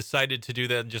like they decided to do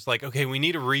that. Just like, okay, we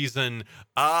need a reason.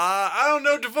 I don't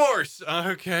know, divorce.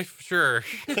 Okay, sure.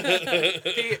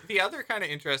 The other kind of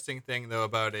interesting thing though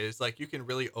about it is like you can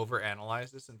really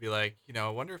overanalyze this and be like, I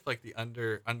wonder if like the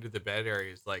under the bed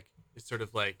area is like is sort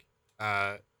of like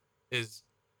is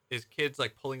kids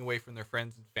like pulling away from their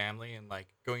friends and family and like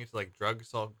going into like drug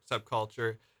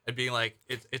subculture and being like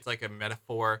it's like a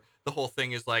metaphor. The whole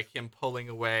thing is like him pulling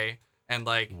away and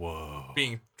like Whoa.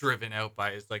 being driven out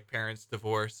by his like parents'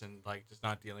 divorce and like just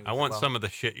not dealing with I it want well. some of the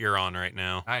shit you're on right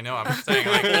now. I know, I'm just saying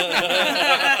like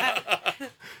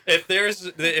If there's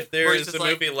Maurice is a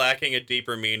like- movie lacking a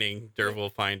deeper meaning, Derv will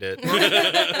find it.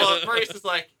 well, Maurice is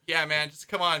like, yeah, man, just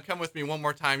come with me one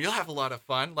more time. You'll have a lot of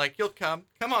fun. Like, you'll come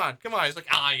on. He's like,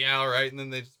 yeah, all right. And then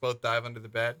they just both dive under the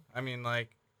bed. I mean, like,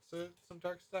 so, some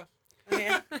dark stuff.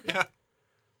 Yeah. Yeah.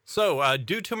 So,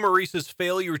 due to Maurice's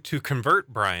failure to convert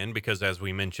Brian, because as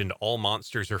we mentioned, all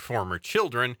monsters are former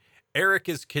children, Eric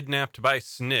is kidnapped by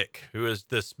Snick, who is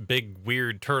this big,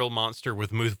 weird turtle monster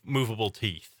with movable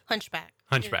teeth. Hunchback.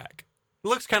 It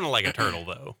looks kind of like a turtle,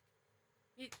 though.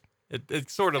 It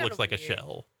sort of Kinda looks like a weird.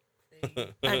 shell.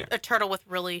 A turtle with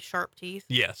really sharp teeth.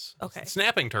 Yes. Okay.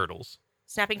 Snapping turtles.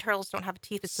 Snapping turtles don't have a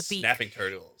teeth. It's a beak. Snapping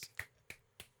turtles.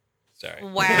 Sorry.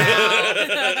 Wow.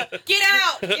 Get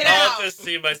out! Get I'll out! just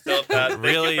see myself out.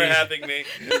 Really? Thank you for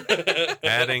having me.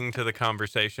 Adding to the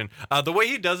conversation. The way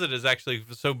he does it is actually,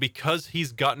 so because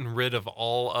he's gotten rid of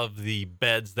all of the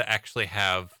beds that actually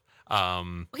have,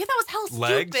 Okay, that was hell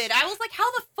Legs? stupid. I was like,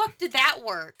 how the fuck did that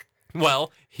work?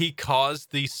 well, he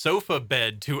caused the sofa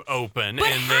bed to open, But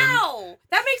and how?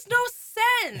 That makes no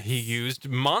sense. then he used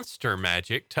monster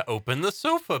magic to open the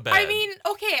sofa bed. I mean,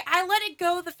 okay, I let it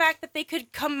go the fact that they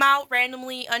could come out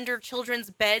randomly under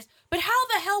children's beds, but how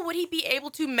the hell would he be able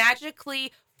to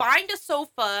magically find a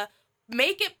sofa,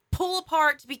 make it pull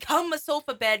apart to become a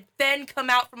sofa bed, then come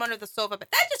out from under the sofa bed?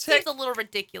 That just seems a little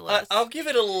ridiculous. I'll give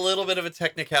it a little bit of a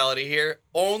technicality here.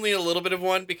 Only a little bit of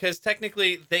one, because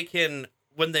technically they can,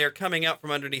 when they're coming out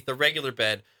from underneath the regular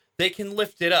bed, they can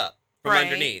lift it up from Right.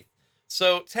 underneath.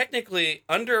 So technically,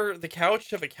 under the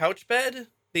couch of a couch bed,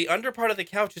 the under part of the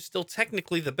couch is still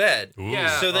technically the bed. Ooh.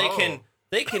 Yeah. So Oh.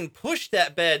 they can push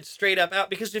that bed straight up out,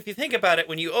 because if you think about it,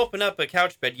 when you open up a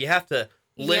couch bed, you have to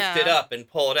lift it Yeah. up and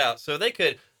pull it out. So they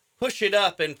could push it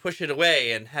up and push it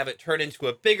away and have it turn into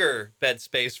a bigger bed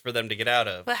space for them to get out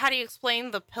of. But how do you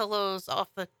explain the pillows off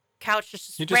the couch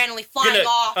just You just- randomly flying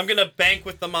off? I'm gonna bank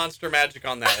with the monster magic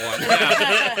on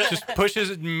that one. just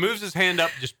pushes, moves his hand up,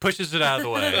 just pushes it out of the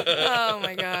way. Oh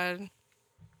my god.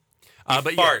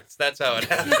 But yeah, farts. That's how it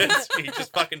happens. He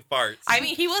just fucking farts. I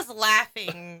mean, he was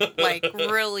laughing like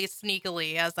really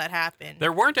sneakily as that happened.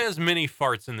 there weren't as many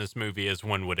farts in this movie as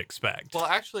one would expect. Well,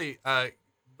 actually,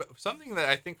 something that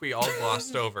I think we all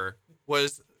glossed over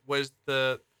was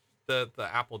the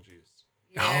apple juice.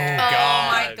 Oh, Oh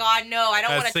God. my god, no! I don't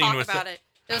That want to scene talk was so- about it.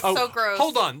 It was so gross.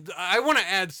 Hold on. I want to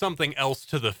add something else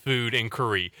to the food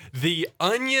inquiry. The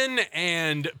onion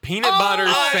and peanut butter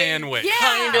Oh, sandwich. yeah.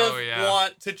 kind of Oh, yeah.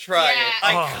 want to try Yeah. it.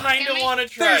 I Oh. kind Can of we- want to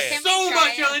try There's it. Can we so try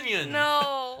much it? onion.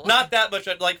 No. Not that much.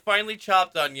 Like finely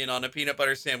chopped onion on a peanut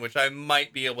butter sandwich, I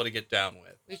might be able to get down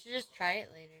with. We should just try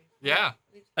it later. Yeah.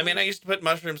 I mean, I used to put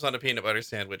mushrooms on a peanut butter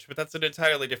sandwich, but that's an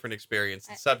entirely different experience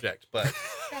and subject. But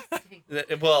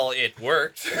Disgusting. well, it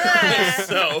worked.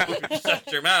 So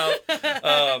shut your mouth.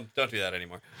 Don't do that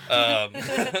anymore.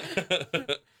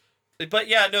 But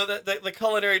yeah, no, the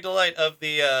culinary delight of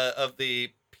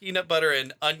the peanut butter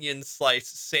and onion slice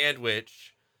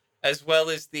sandwich, as well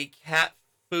as the cat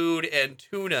food and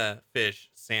tuna fish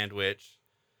sandwich.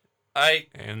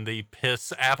 And the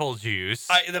piss apple juice.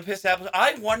 The piss apple.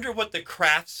 I wonder what the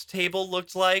crafts table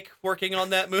looked like working on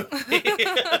that movie.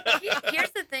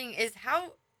 Here's the thing: is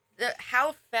how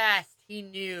fast he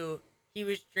knew he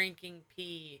was drinking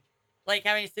pee. Like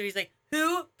so he's like,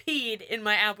 "Who peed in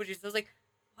my apple juice?" I was like,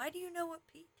 "Why do you know what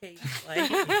pee tastes like?"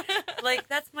 Like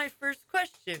that's my first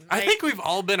question. I Like, think we've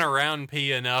all been around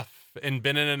pee enough and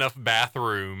been in enough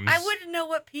bathrooms. I wouldn't know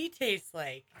what pee tastes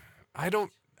like. I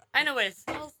know what it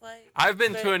smells like. I've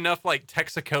been but- to enough like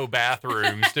Texaco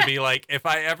bathrooms to be like, if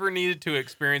I ever needed to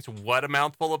experience what a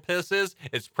mouthful of piss is,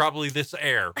 it's probably this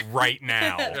air right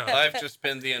now. Yeah. I've just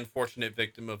been the unfortunate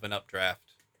victim of an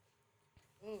updraft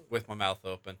with my mouth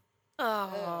open.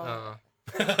 Oh.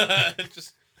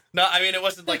 Just no, I mean it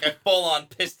wasn't like I full on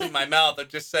pissed in my mouth. I'm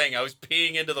just saying I was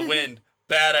peeing into the wind.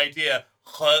 Bad idea.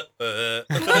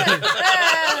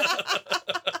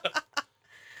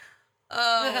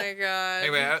 Oh my god.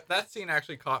 Anyway, that scene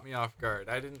actually caught me off guard.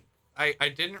 I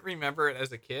didn't remember it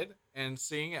as a kid, and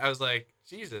seeing it, I was like,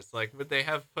 Jesus, like would they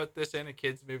have put this in a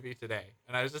kids movie today?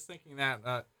 And I was just thinking that.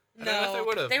 I don't know if they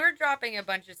would have. They were dropping a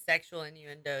bunch of sexual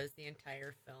innuendos the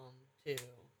entire film too,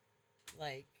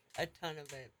 like a ton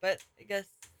of it. But I guess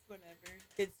whatever.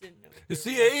 Kids didn't know. what It's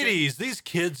they the were watching. 80s. These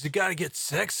kids gotta get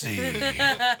sexy.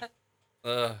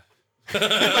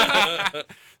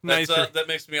 That's, Nicer. that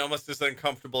makes me almost as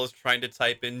uncomfortable as trying to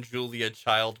type in Julia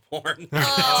child porn.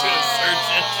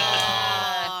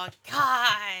 Oh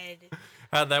God.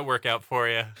 How'd that work out for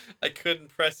you? I couldn't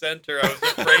press enter. I was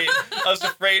afraid. I was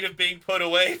afraid of being put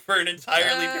away for an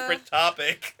entirely different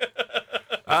topic.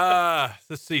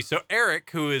 Let's see. So Eric,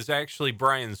 who is actually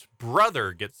Brian's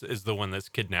brother, is the one that's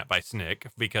kidnapped by Snick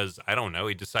because I don't know.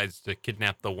 He decides to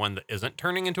kidnap the one that isn't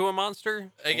turning into a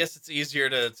monster. I guess it's easier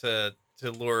to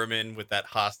lure him in with that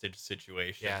hostage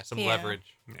situation. Yeah, some Yeah.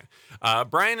 leverage.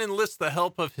 Brian enlists the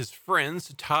help of his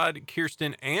friends, Todd,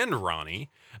 Kirsten, and Ronnie.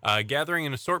 Gathering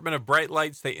an assortment of bright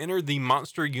lights, they enter the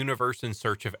monster universe in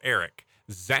search of Eric.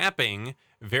 Zapping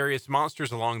various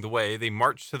monsters along the way, they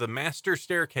march to the master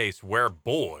staircase where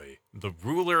Boy, the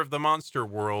ruler of the monster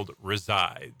world,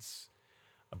 resides.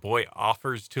 Boy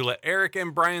offers to let Eric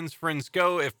and Brian's friends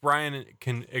go if Brian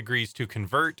agrees to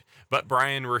convert, but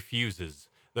Brian refuses.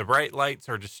 The bright lights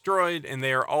are destroyed, and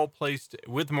they are all placed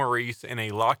with Maurice in a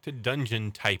locked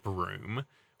dungeon-type room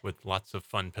with lots of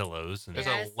fun pillows. And There's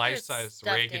Yeah, a it's life-size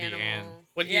stuffed Raggedy Ann. animals.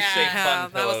 When you Yeah. say Yeah,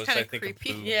 fun that was pillows, kinda I think creepy.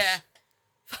 of boobs. Yeah.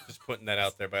 Just putting that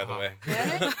out there, by the Oh. way.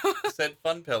 Yeah. I said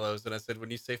fun pillows, and I said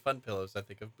when you say fun pillows, I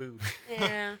think of boobs.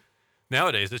 Yeah.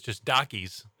 nowadays, it's just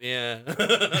dockies. Yeah.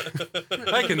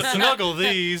 I can snuggle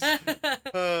these.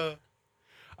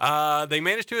 They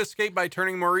managed to escape by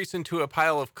turning Maurice into a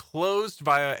pile of clothes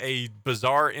via a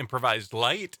bizarre improvised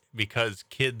light because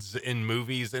kids in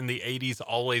movies in the 80s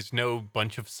always know a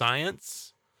bunch of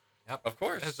science. Of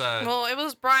course. There's Well, it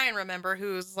was Brian, remember,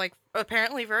 who's like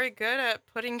apparently very good at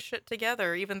putting shit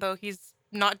together, even though he's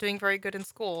not doing very good in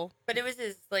school. But it was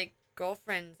his like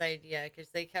girlfriend's idea because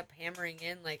they kept hammering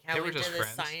in like how They were into just the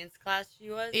friends. science class she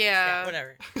was. Yeah.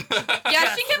 Whatever.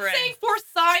 Yeah, she kept friends. saying for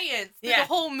science through Yeah. the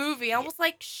whole movie. I was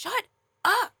like, shut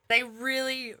up. They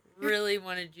really, really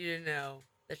wanted you to know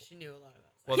that she knew a lot about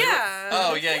Well, science. Yeah.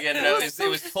 Oh yeah, no, It was so it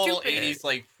was total stupid. 80s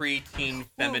like preteen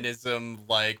feminism,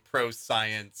 like pro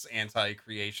science, anti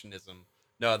creationism.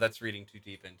 No, that's reading too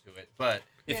deep into it. But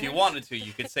if you Yeah. wanted to,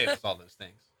 you could say it was all those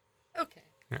things. Okay.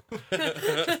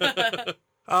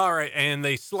 All right, and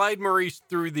they slide Maurice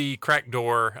through the cracked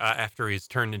door after he's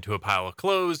turned into a pile of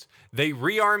clothes. They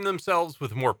rearm themselves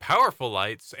with more powerful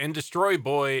lights and destroy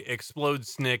Boy, explode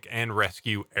Snick, and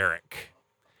rescue Eric.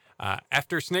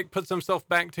 After Snick puts himself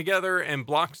back together and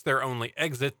blocks their only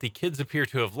exit, the kids appear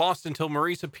to have lost until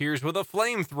Maurice appears with a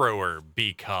flamethrower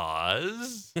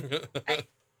because...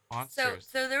 monsters.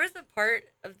 So there was a part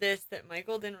of this that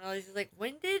Michael didn't realize. He's like,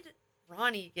 when did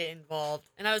Ronnie get involved?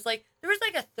 And I was like, there was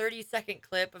like a 30-second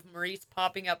clip of Maurice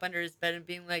popping up under his bed and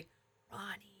being like,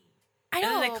 Ronnie. I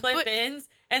know, And then the clip but ends,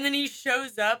 and then he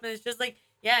shows up, and it's just like,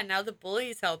 yeah, now the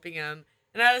bully's helping him.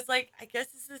 And I was like, I guess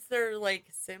this is their like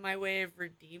semi way of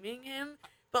redeeming him.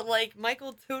 But like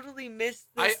Michael totally missed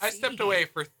the I stepped scene. away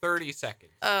for 30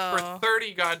 seconds. Oh. For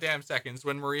 30 goddamn seconds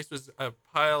when Maurice was a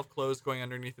pile of clothes going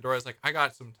underneath the door. I was like, I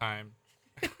got some time.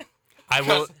 I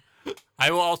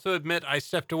will also admit I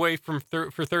stepped away from for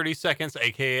 30 seconds,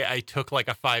 aka I took like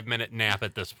a 5-minute nap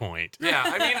at this point. Yeah,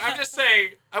 I mean, I'm just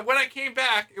saying, when I came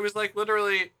back, it was like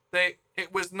literally,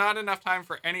 it was not enough time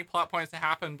for any plot points to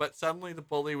happen, but suddenly the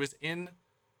bully was in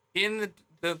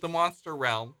the monster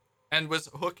realm and was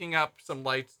hooking up some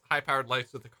lights, high-powered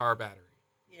lights with a car battery.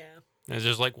 Yeah. And it's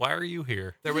just like, why are you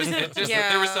here? There was there was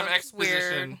Yeah, some it's weird.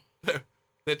 exposition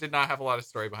that did not have a lot of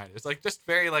story behind it. It's like just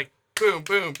very like boom,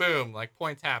 boom, boom, like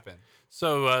points happen.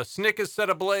 So Snick is set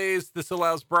ablaze. This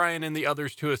allows Brian and the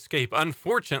others to escape.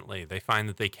 Unfortunately, they find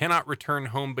that they cannot return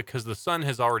home because the sun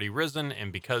has already risen,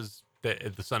 and because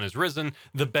the sun has risen,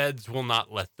 the beds will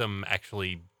not let them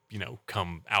actually,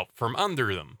 come out from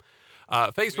under them.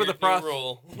 Faced with the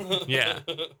rule. Yeah.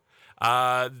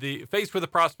 Faced with the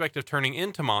prospect of turning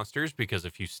into monsters, because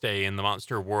if you stay in the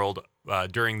monster world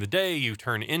during the day, you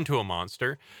turn into a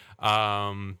monster.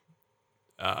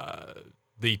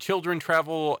 The children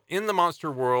travel in the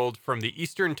monster world from the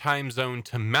Eastern time zone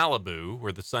to Malibu,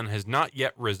 where the sun has not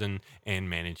yet risen, and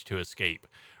manage to escape.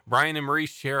 Brian and Maurice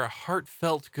share a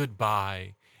heartfelt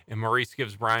goodbye, and Maurice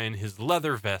gives Brian his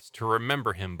leather vest to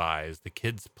remember him by as the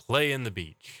kids play in the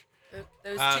beach.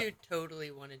 Those two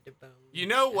totally wanted to bone. You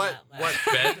know in what that what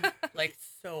lab. bed? Like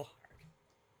so hard.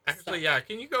 Actually, yeah.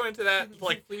 Can you go into that?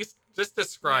 Like, please just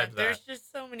describe Yeah, that. there's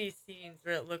just so many scenes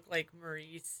where it looked like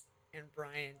Maurice and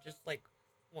Brian just like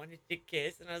wanted to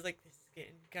kiss, and I was like, this is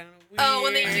getting kind of weird. Oh,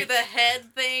 when they do the head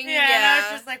thing. yeah, and I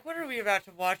was just like, what are we about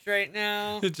to watch right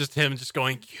now? It's just him just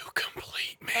going, you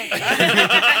complete me.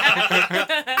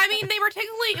 I mean, they were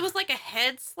technically, it was like a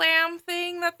head slam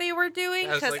thing that they were doing, I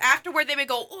was because like- afterward they would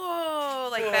go, oh,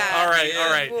 like that. All right, Yeah. all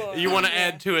right. Cool. You want to Yeah.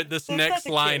 add to it, this That's next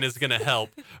not a line kiss. is going to help.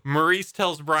 Maurice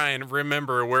tells Brian,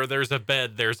 remember, where there's a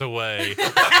bed, there's a way.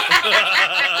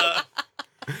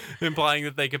 implying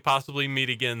that they could possibly meet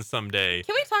again someday.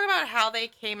 Can we talk about how they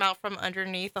came out from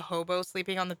underneath a hobo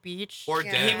sleeping on the beach? Or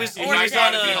Yeah. dead. He was- He he might was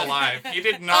not on have been a- alive. He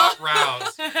did not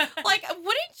rouse. Like,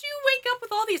 wouldn't you wake up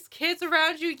with all these kids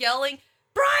around you yelling,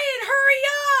 Brian, hurry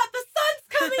up! The sun's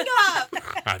coming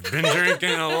up! I've been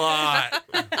drinking a lot.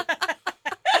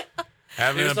 He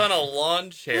Having was a, on a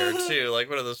lawn chair too, like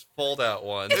one of those fold-out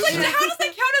ones. It's like, how does that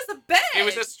count as a bed? It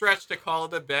was a stretch to call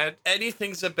it a bed.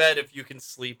 Anything's a bed if you can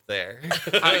sleep there.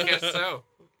 I guess so.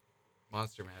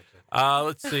 Monster magic.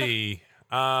 let's see.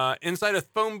 Inside a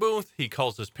phone booth, he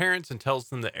calls his parents and tells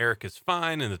them that Eric is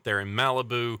fine and that they're in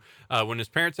Malibu. When his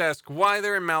parents ask why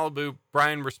they're in Malibu,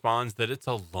 Brian responds that it's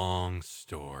a long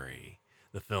story.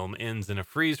 The film ends in a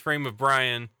freeze frame of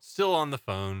Brian still on the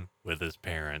phone with his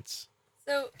parents.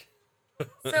 So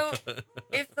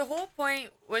if the whole point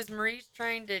was Maurice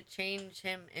trying to change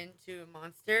him into a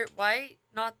monster, why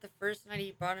not the first night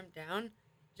he brought him down?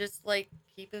 Just like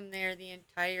keep him there the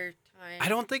entire time. I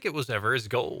don't think it was ever his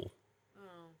goal. Oh.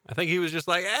 I think he was just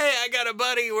like, hey, I got a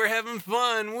buddy. We're having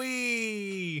fun.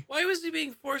 Wee. Why was he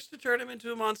being forced to turn him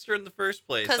into a monster in the first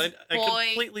place? 'Cause I Boy-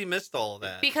 completely missed all of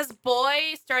that. Because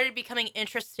Boy started becoming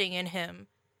interesting in him.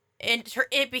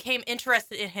 It became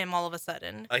interested in him all of a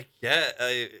sudden. They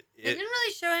They didn't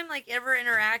really show him like ever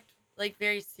interact like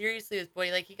very seriously with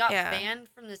Boy. Like he got Yeah. banned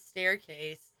from the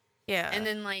staircase, Yeah. and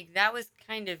then like that was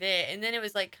kind of it. And then it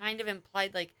was like kind of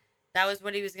implied like that was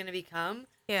what he was gonna become.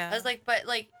 yeah. I was like, but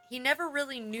like he never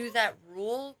really knew that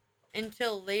rule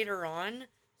until later on.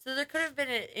 So there could have been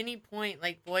at any point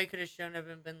like Boy could have shown up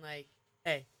and been like,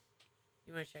 "Hey,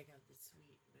 you want to check out this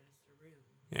sweet master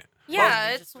room?" yeah,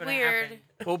 It it's just would've weird. happened.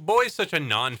 Well, Boy's such a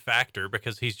non-factor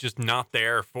because he's just not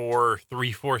there for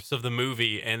 3/4 of the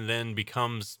movie and then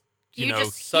becomes, you know,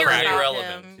 just hear suddenly about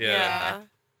irrelevant, him. yeah.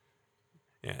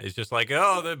 yeah, he's just like,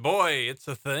 oh, the boy, it's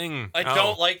a thing. I Oh.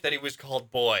 don't like that he was called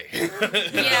Boy. Yeah,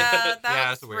 Yeah,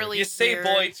 that's it's weird. really You say weird.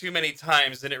 boy too many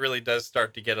times, and it really does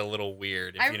start to get a little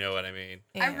weird, if I- you know what I mean.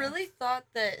 I Yeah. really thought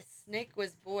that Snick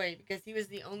was Boy because he was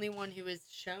the only one who was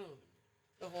shown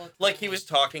the whole time. Like he was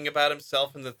talking about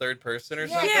himself in the third person or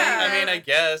something. Yeah. I mean, I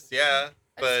guess, yeah. I just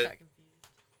But got confused.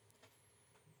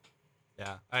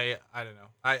 Yeah, I don't know.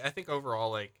 I think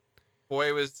overall, like,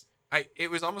 Boy was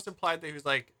it was almost implied that he was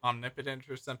like omnipotent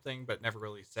or something, but never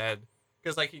really said,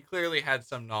 because like he clearly had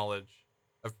some knowledge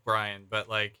of Brian, but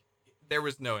like there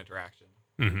was no interaction.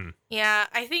 Mhm. Yeah,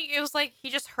 I think it was like he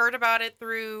just heard about it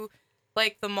through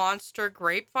like the monster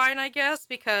grapevine, I guess,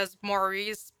 because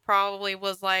Maurice probably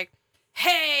was like,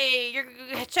 "Hey,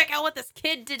 check out what this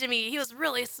kid did to me. He was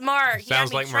really smart. He had Sounds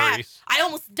me like trapped. Maurice. I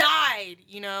almost died,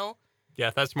 you know."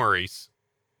 Yeah, that's Maurice.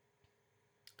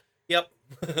 yep.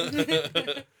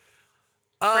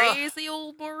 Crazy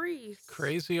old Maurice.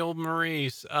 Crazy old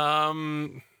Maurice.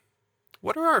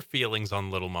 What are our feelings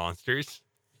on Little Monsters?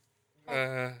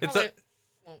 It's Probably a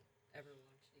won't ever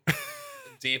watch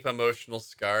it. Deep emotional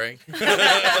scarring.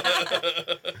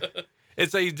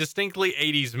 it's a distinctly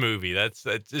 80s movie. That's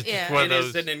it's just Yeah. one It of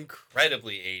is those. an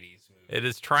incredibly 80s movie. It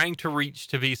is trying to reach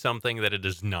to be something that it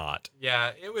is not.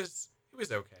 Yeah, it was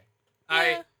okay.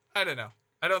 Yeah. I don't know.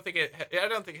 I don't think it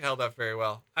held up very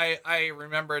well. I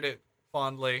remembered it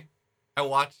fondly. I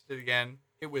watched it again.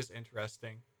 It was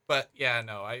interesting, but yeah,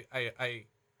 no, I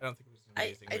don't think it was an I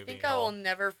amazing movie. think at I all. will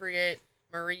never forget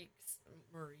Maurice.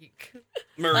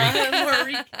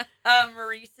 Marie.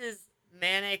 Maurice's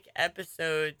manic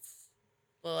episodes,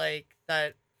 like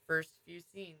that first few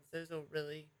scenes. Those are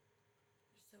really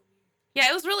so weird. Yeah,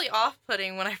 it was really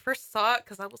off-putting when I first saw it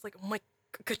because I was like, "Oh my,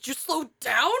 could you slow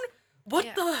down? What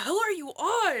Yeah. the hell are you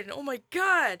on? Oh my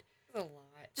god, It's a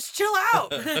lot. just chill out."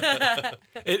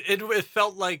 It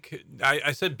felt like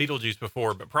I said Beetlejuice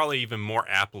before, but probably even more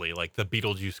aptly like the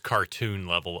Beetlejuice cartoon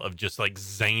level of just like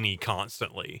zany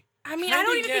constantly. I mean, I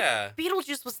don't Kinda, even yeah. think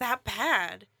Beetlejuice was that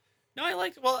bad. No, I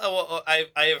liked. Well, I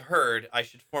have heard. I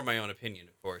should form my own opinion,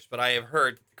 of course, but I have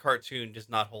heard that the cartoon does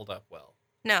not hold up well.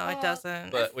 No, it doesn't.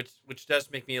 But which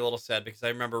does make me a little sad because I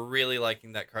remember really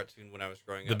liking that cartoon when I was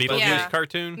growing The up. Beetlejuice But Yeah.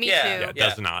 cartoon? Me yeah, too. Yeah, it yeah.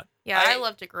 does not. Yeah, I I-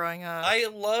 loved it growing up. I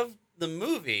loved the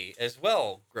movie as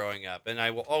well growing up, and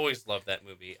I will always love that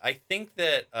movie. I think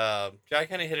that Jai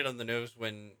kind of hit it on the nose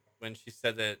when she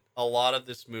said that a lot of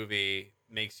this movie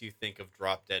makes you think of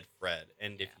Drop Dead Fred,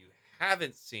 and if you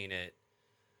haven't seen it,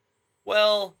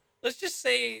 well, let's just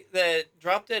say that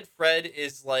Drop Dead Fred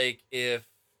is like if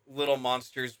Little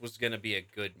Monsters was gonna be a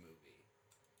good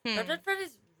movie. Drop Dead Fred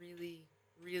is really,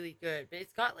 really good, but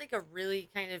it's got like a really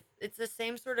kind of, it's the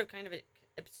same sort of kind of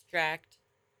abstract,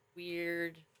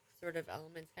 weird sort of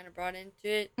elements kind of brought into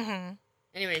it. Hmm.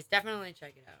 Anyways, definitely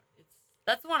check it out.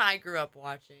 That's the one I grew up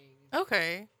watching,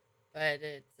 Okay. but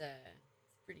it's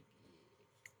pretty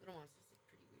Little Monsters is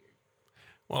pretty weird.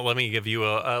 Well, let me give you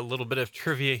a little bit of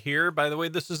trivia here. By the way,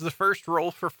 this is the first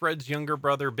role for Fred's younger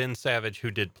brother, Ben Savage,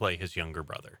 who did play his younger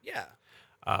brother. Yeah.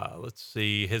 Let's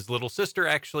see. His little sister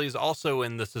actually is also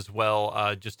in this as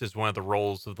well, just as one of the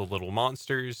roles of the Little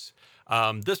Monsters.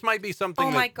 This might be something.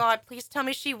 Oh my God! Please tell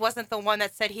me she wasn't the one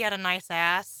that said he had a nice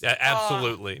ass. Yeah,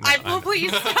 absolutely. No, I I know.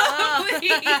 please, please.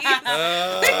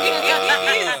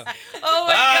 Oh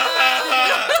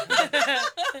my God!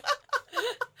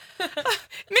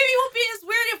 Maybe it won't be as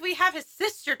weird if we have his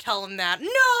sister tell him that.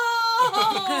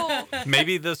 No.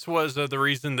 Maybe this was the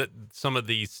reason that some of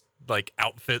these like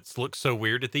outfits look so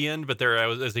weird at the end, but there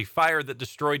was a fire that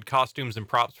destroyed costumes and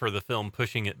props for the film,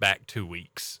 pushing it back 2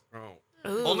 weeks. Oh.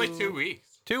 Ooh. Only 2 weeks.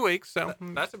 2 weeks, so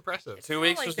That's impressive. It's 2 not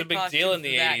weeks like was the a big deal in costumes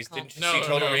the were that 80s. Didn't you No, see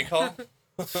Total no. Recall?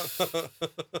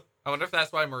 I wonder if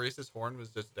that's why Maurice's horn was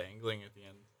just dangling at the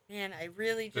end. Man, I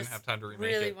really Didn't just have time to remake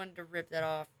really it. wanted to rip that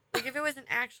off. Like if it was an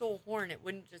actual horn, it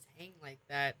wouldn't just hang like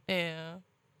that. Yeah.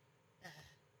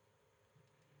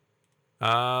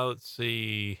 let's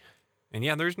see. And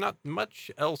yeah, there's not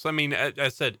much else. I mean, as I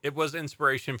said, it was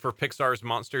inspiration for Pixar's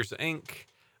Monsters Inc.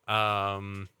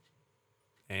 And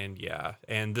yeah,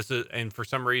 and for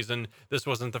some reason, this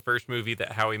wasn't the first movie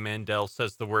that Howie Mandel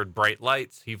says the word bright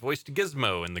lights. He voiced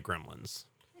Gizmo in The Gremlins.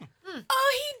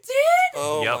 Oh, he did.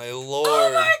 Oh Yep. my lord!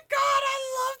 Oh my God! I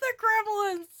love the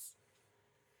Gremlins.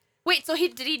 Wait, so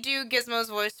did he do Gizmo's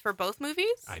voice for both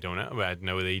movies? I don't know. I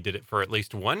know that he did it for at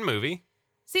least one movie.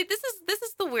 See, this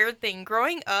is the weird thing.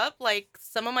 Growing up, like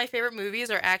some of my favorite movies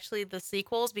are actually the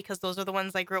sequels because those are the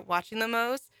ones I grew up watching the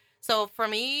most. So for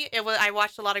me, I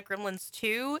watched a lot of Gremlins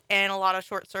 2 and a lot of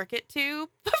Short Circuit 2,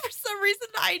 but for some reason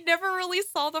I never really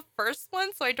saw the first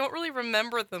one, so I don't really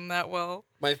remember them that well.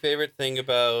 My favorite thing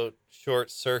about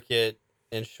Short Circuit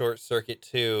and Short Circuit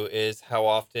 2 is how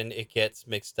often it gets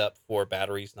mixed up for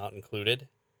Batteries Not Included.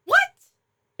 What?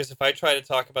 Because if I try to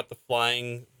talk about the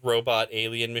flying robot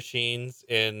alien machines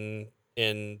in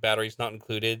Batteries Not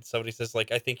Included, somebody says,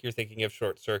 like, I think you're thinking of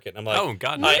Short Circuit. And I'm like, Oh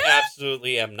God, no. I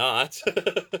absolutely am not. Like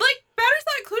Batteries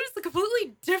Not Included is a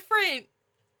completely different.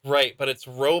 Right, but it's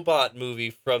a robot movie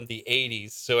from the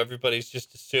 80s, so everybody's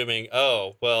just assuming,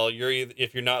 oh, well,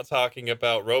 if you're not talking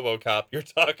about RoboCop, you're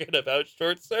talking about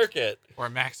Short Circuit. Or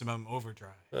Maximum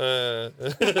Overdrive. Oh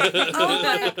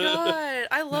my God,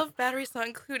 I love Batteries Not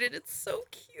Included. It's so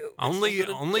cute. only This is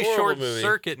an adorable Short movie.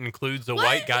 Circuit includes a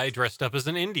white guy dressed up as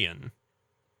an Indian.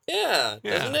 Yeah,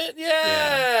 Yeah. doesn't it?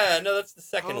 Yeah. No, that's the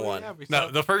second Oh, one. yeah, we No,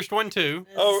 saw- the first one too.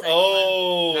 That's the second one.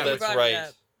 Oh, Yeah, we that's brought it right.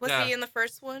 up. Was Yeah. he in the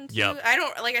first one too? Yep. I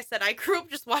don't, like I said, I grew up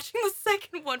just watching the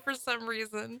second one for some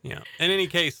reason. Yeah. In any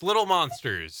case, Little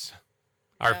Monsters.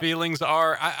 Our Yeah. feelings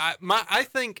are. I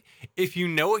think if you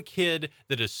know a kid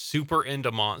that is super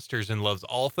into monsters and loves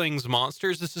all things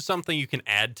monsters, this is something you can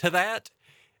add to that.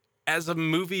 As a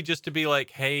movie, just to be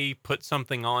like, hey, put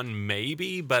something on,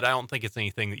 maybe, but I don't think it's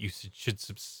anything that you should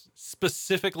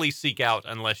specifically seek out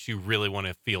unless you really want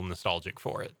to feel nostalgic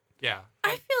for it. Yeah.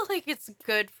 I feel like it's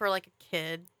good for like a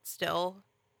kid still.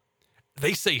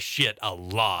 They say shit a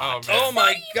lot. Oh, man. Oh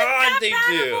my god, they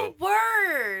Bad of do. a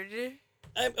word.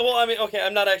 Okay,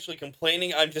 I'm not actually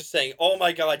complaining. I'm just saying, oh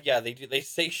my god, yeah, they do. They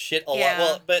say shit a lot. Yeah.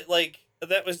 Well, but like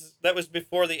that was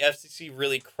before the FCC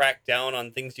really cracked down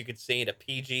on things you could say in a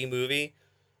PG movie.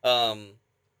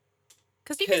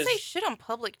 Because you can say 'Cause- shit on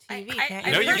public TV, I- can't I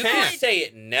you? No, you You can't. can say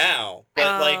it now, but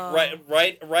Oh.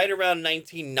 like right around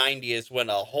 1990 is when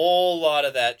a whole lot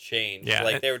of that changed. Yeah.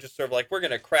 Like they were just sort of like, we're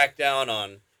gonna crack down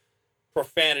on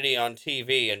profanity on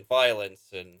TV and violence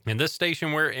and In this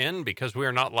station we're in, because we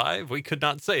are not live, we could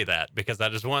not say that because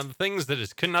that is one of the things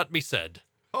that could not be said.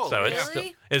 Oh, So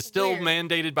yeah. it's still Weird.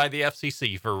 mandated by the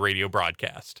FCC for radio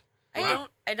broadcast. Wow.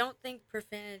 I don't think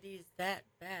profanity is that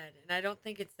bad, and I don't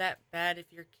think it's that bad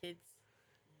if your kids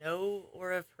know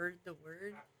or have heard the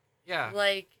word. Yeah.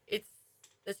 Like it's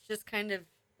just kind of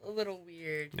a little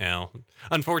weird. Now,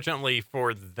 unfortunately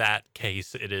for that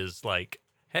case, it is like,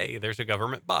 hey, there's a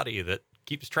government body that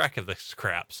keeps track of this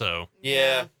crap. So,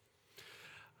 yeah.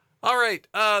 all right.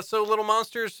 So Little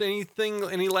Monsters,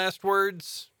 any last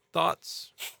words,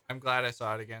 thoughts? I'm glad I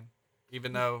saw it again.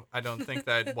 Even though I don't think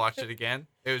that I'd watch it again.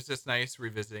 It was just nice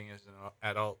revisiting as an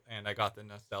adult, and I got the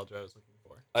nostalgia I was looking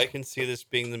for. I can see this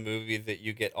being the movie that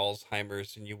you get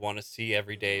Alzheimer's and you want to see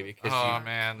every day because Oh, you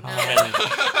man.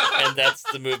 and that's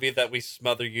the movie that we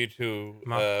smother you to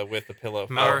with a pillow.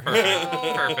 Mar-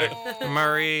 Oh. Perfect.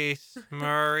 Maurice.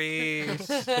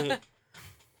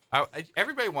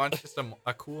 Everybody wants just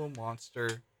a cool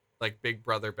monster, like Big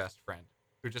Brother best friend,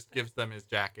 who just gives them his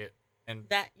jacket And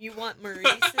That you want Maurice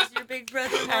as your big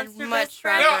brother monster much best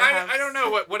friend? no, rather I, have- I don't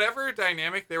know whatever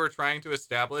dynamic they were trying to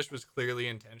establish was clearly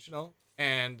intentional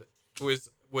and was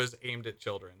aimed at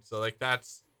children. So like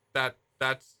that's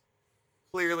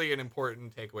clearly an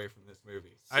important takeaway from this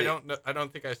movie. I See-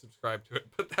 don't think I subscribe to it,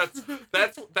 but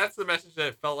that's the message that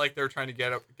it felt like they were trying to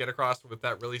get across with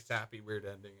that really sappy weird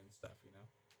ending and stuff, you know.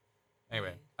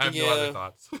 Anyway, I have no Yeah. other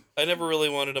thoughts. I never really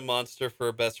wanted a monster for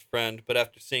a best friend, but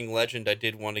after seeing Legend, I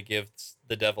did want to give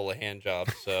the devil a hand job.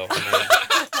 So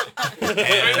I mean,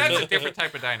 that's a different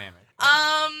type of dynamic,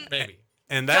 maybe.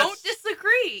 And that's Don't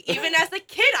disagree. Even as a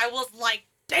kid, I was like,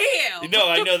 damn. no,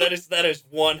 I know that is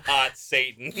one hot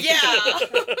Satan. Yeah.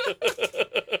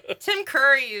 Tim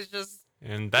Curry is just.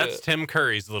 and that's Tim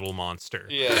Curry's little monster.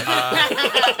 Yeah.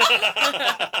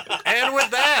 And with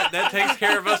that takes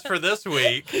care of us for this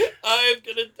week. I'm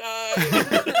gonna die.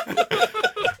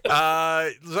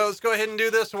 So let's go ahead and do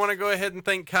this. I want to go ahead and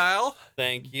thank Kyle,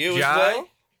 Thank you Jai? as well.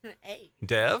 Hey.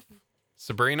 Dev,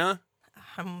 Sabrina.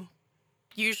 I'm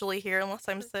usually here unless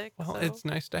I'm sick. Well, so it's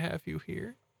nice to have you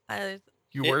here.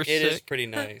 You It- were it sick. is pretty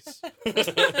nice.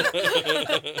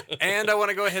 And I want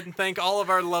to go ahead and thank all of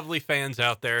our lovely fans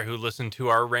out there who listened to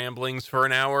our ramblings for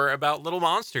an hour about little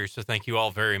monsters. So thank you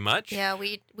all very much. Yeah,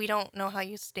 we don't know how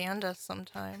you stand us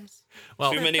sometimes.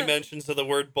 Well, Too many mentions of the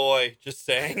word boy. Just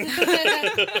saying.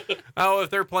 oh, if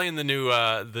they're playing the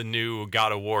new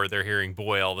God of War, they're hearing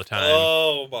boy all the time.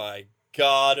 Oh my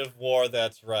God of War.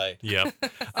 That's right. Yep.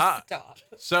 Stop.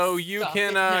 So you Stop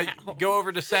can it now. go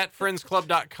over to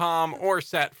satfriendsclub.com or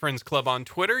satfriendsclub on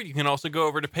Twitter. You can also go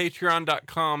over to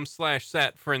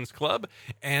patreon.com/satfriendsclub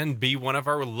and be one of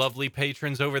our lovely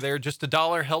patrons over there. Just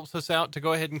 $1 helps us out to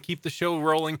go ahead and keep the show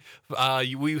rolling.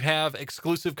 We have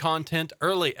exclusive content,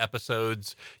 early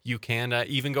episodes. You can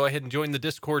even go ahead and join the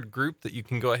Discord group that you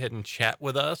can go ahead and chat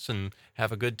with us and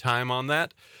have a good time on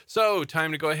that. So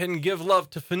time to go ahead and give love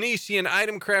to Phoenician,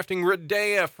 Item Crafting,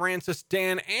 Rodea, Francis,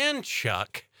 Dan, and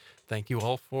Chuck. Thank you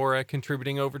all for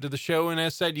contributing over to the show. And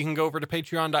as said, you can go over to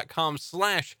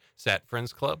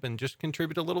patreon.com/satfriendsclub and just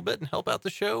contribute a little bit and help out the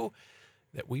show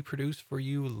that we produce for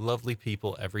you lovely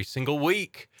people every single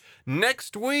week.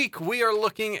 Next week, we are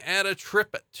looking at a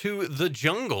trip to the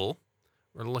jungle.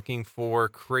 We're looking for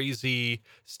crazy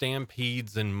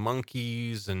stampedes and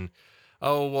monkeys and...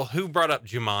 Oh, well, who brought up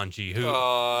Jumanji? Who?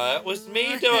 Oh, it was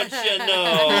me, don't you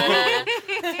know?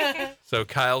 So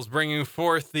Kyle's bringing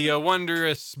forth the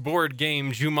wondrous board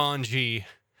game Jumanji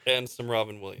And some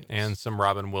Robin Williams. and some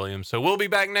Robin Williams. So we'll be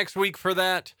back next week for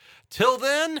that. Till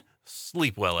then,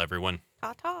 sleep well, everyone.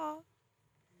 Ta-ta.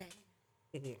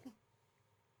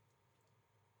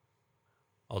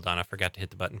 Hold on, I forgot to hit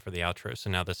the button for the outro, so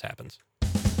now this happens.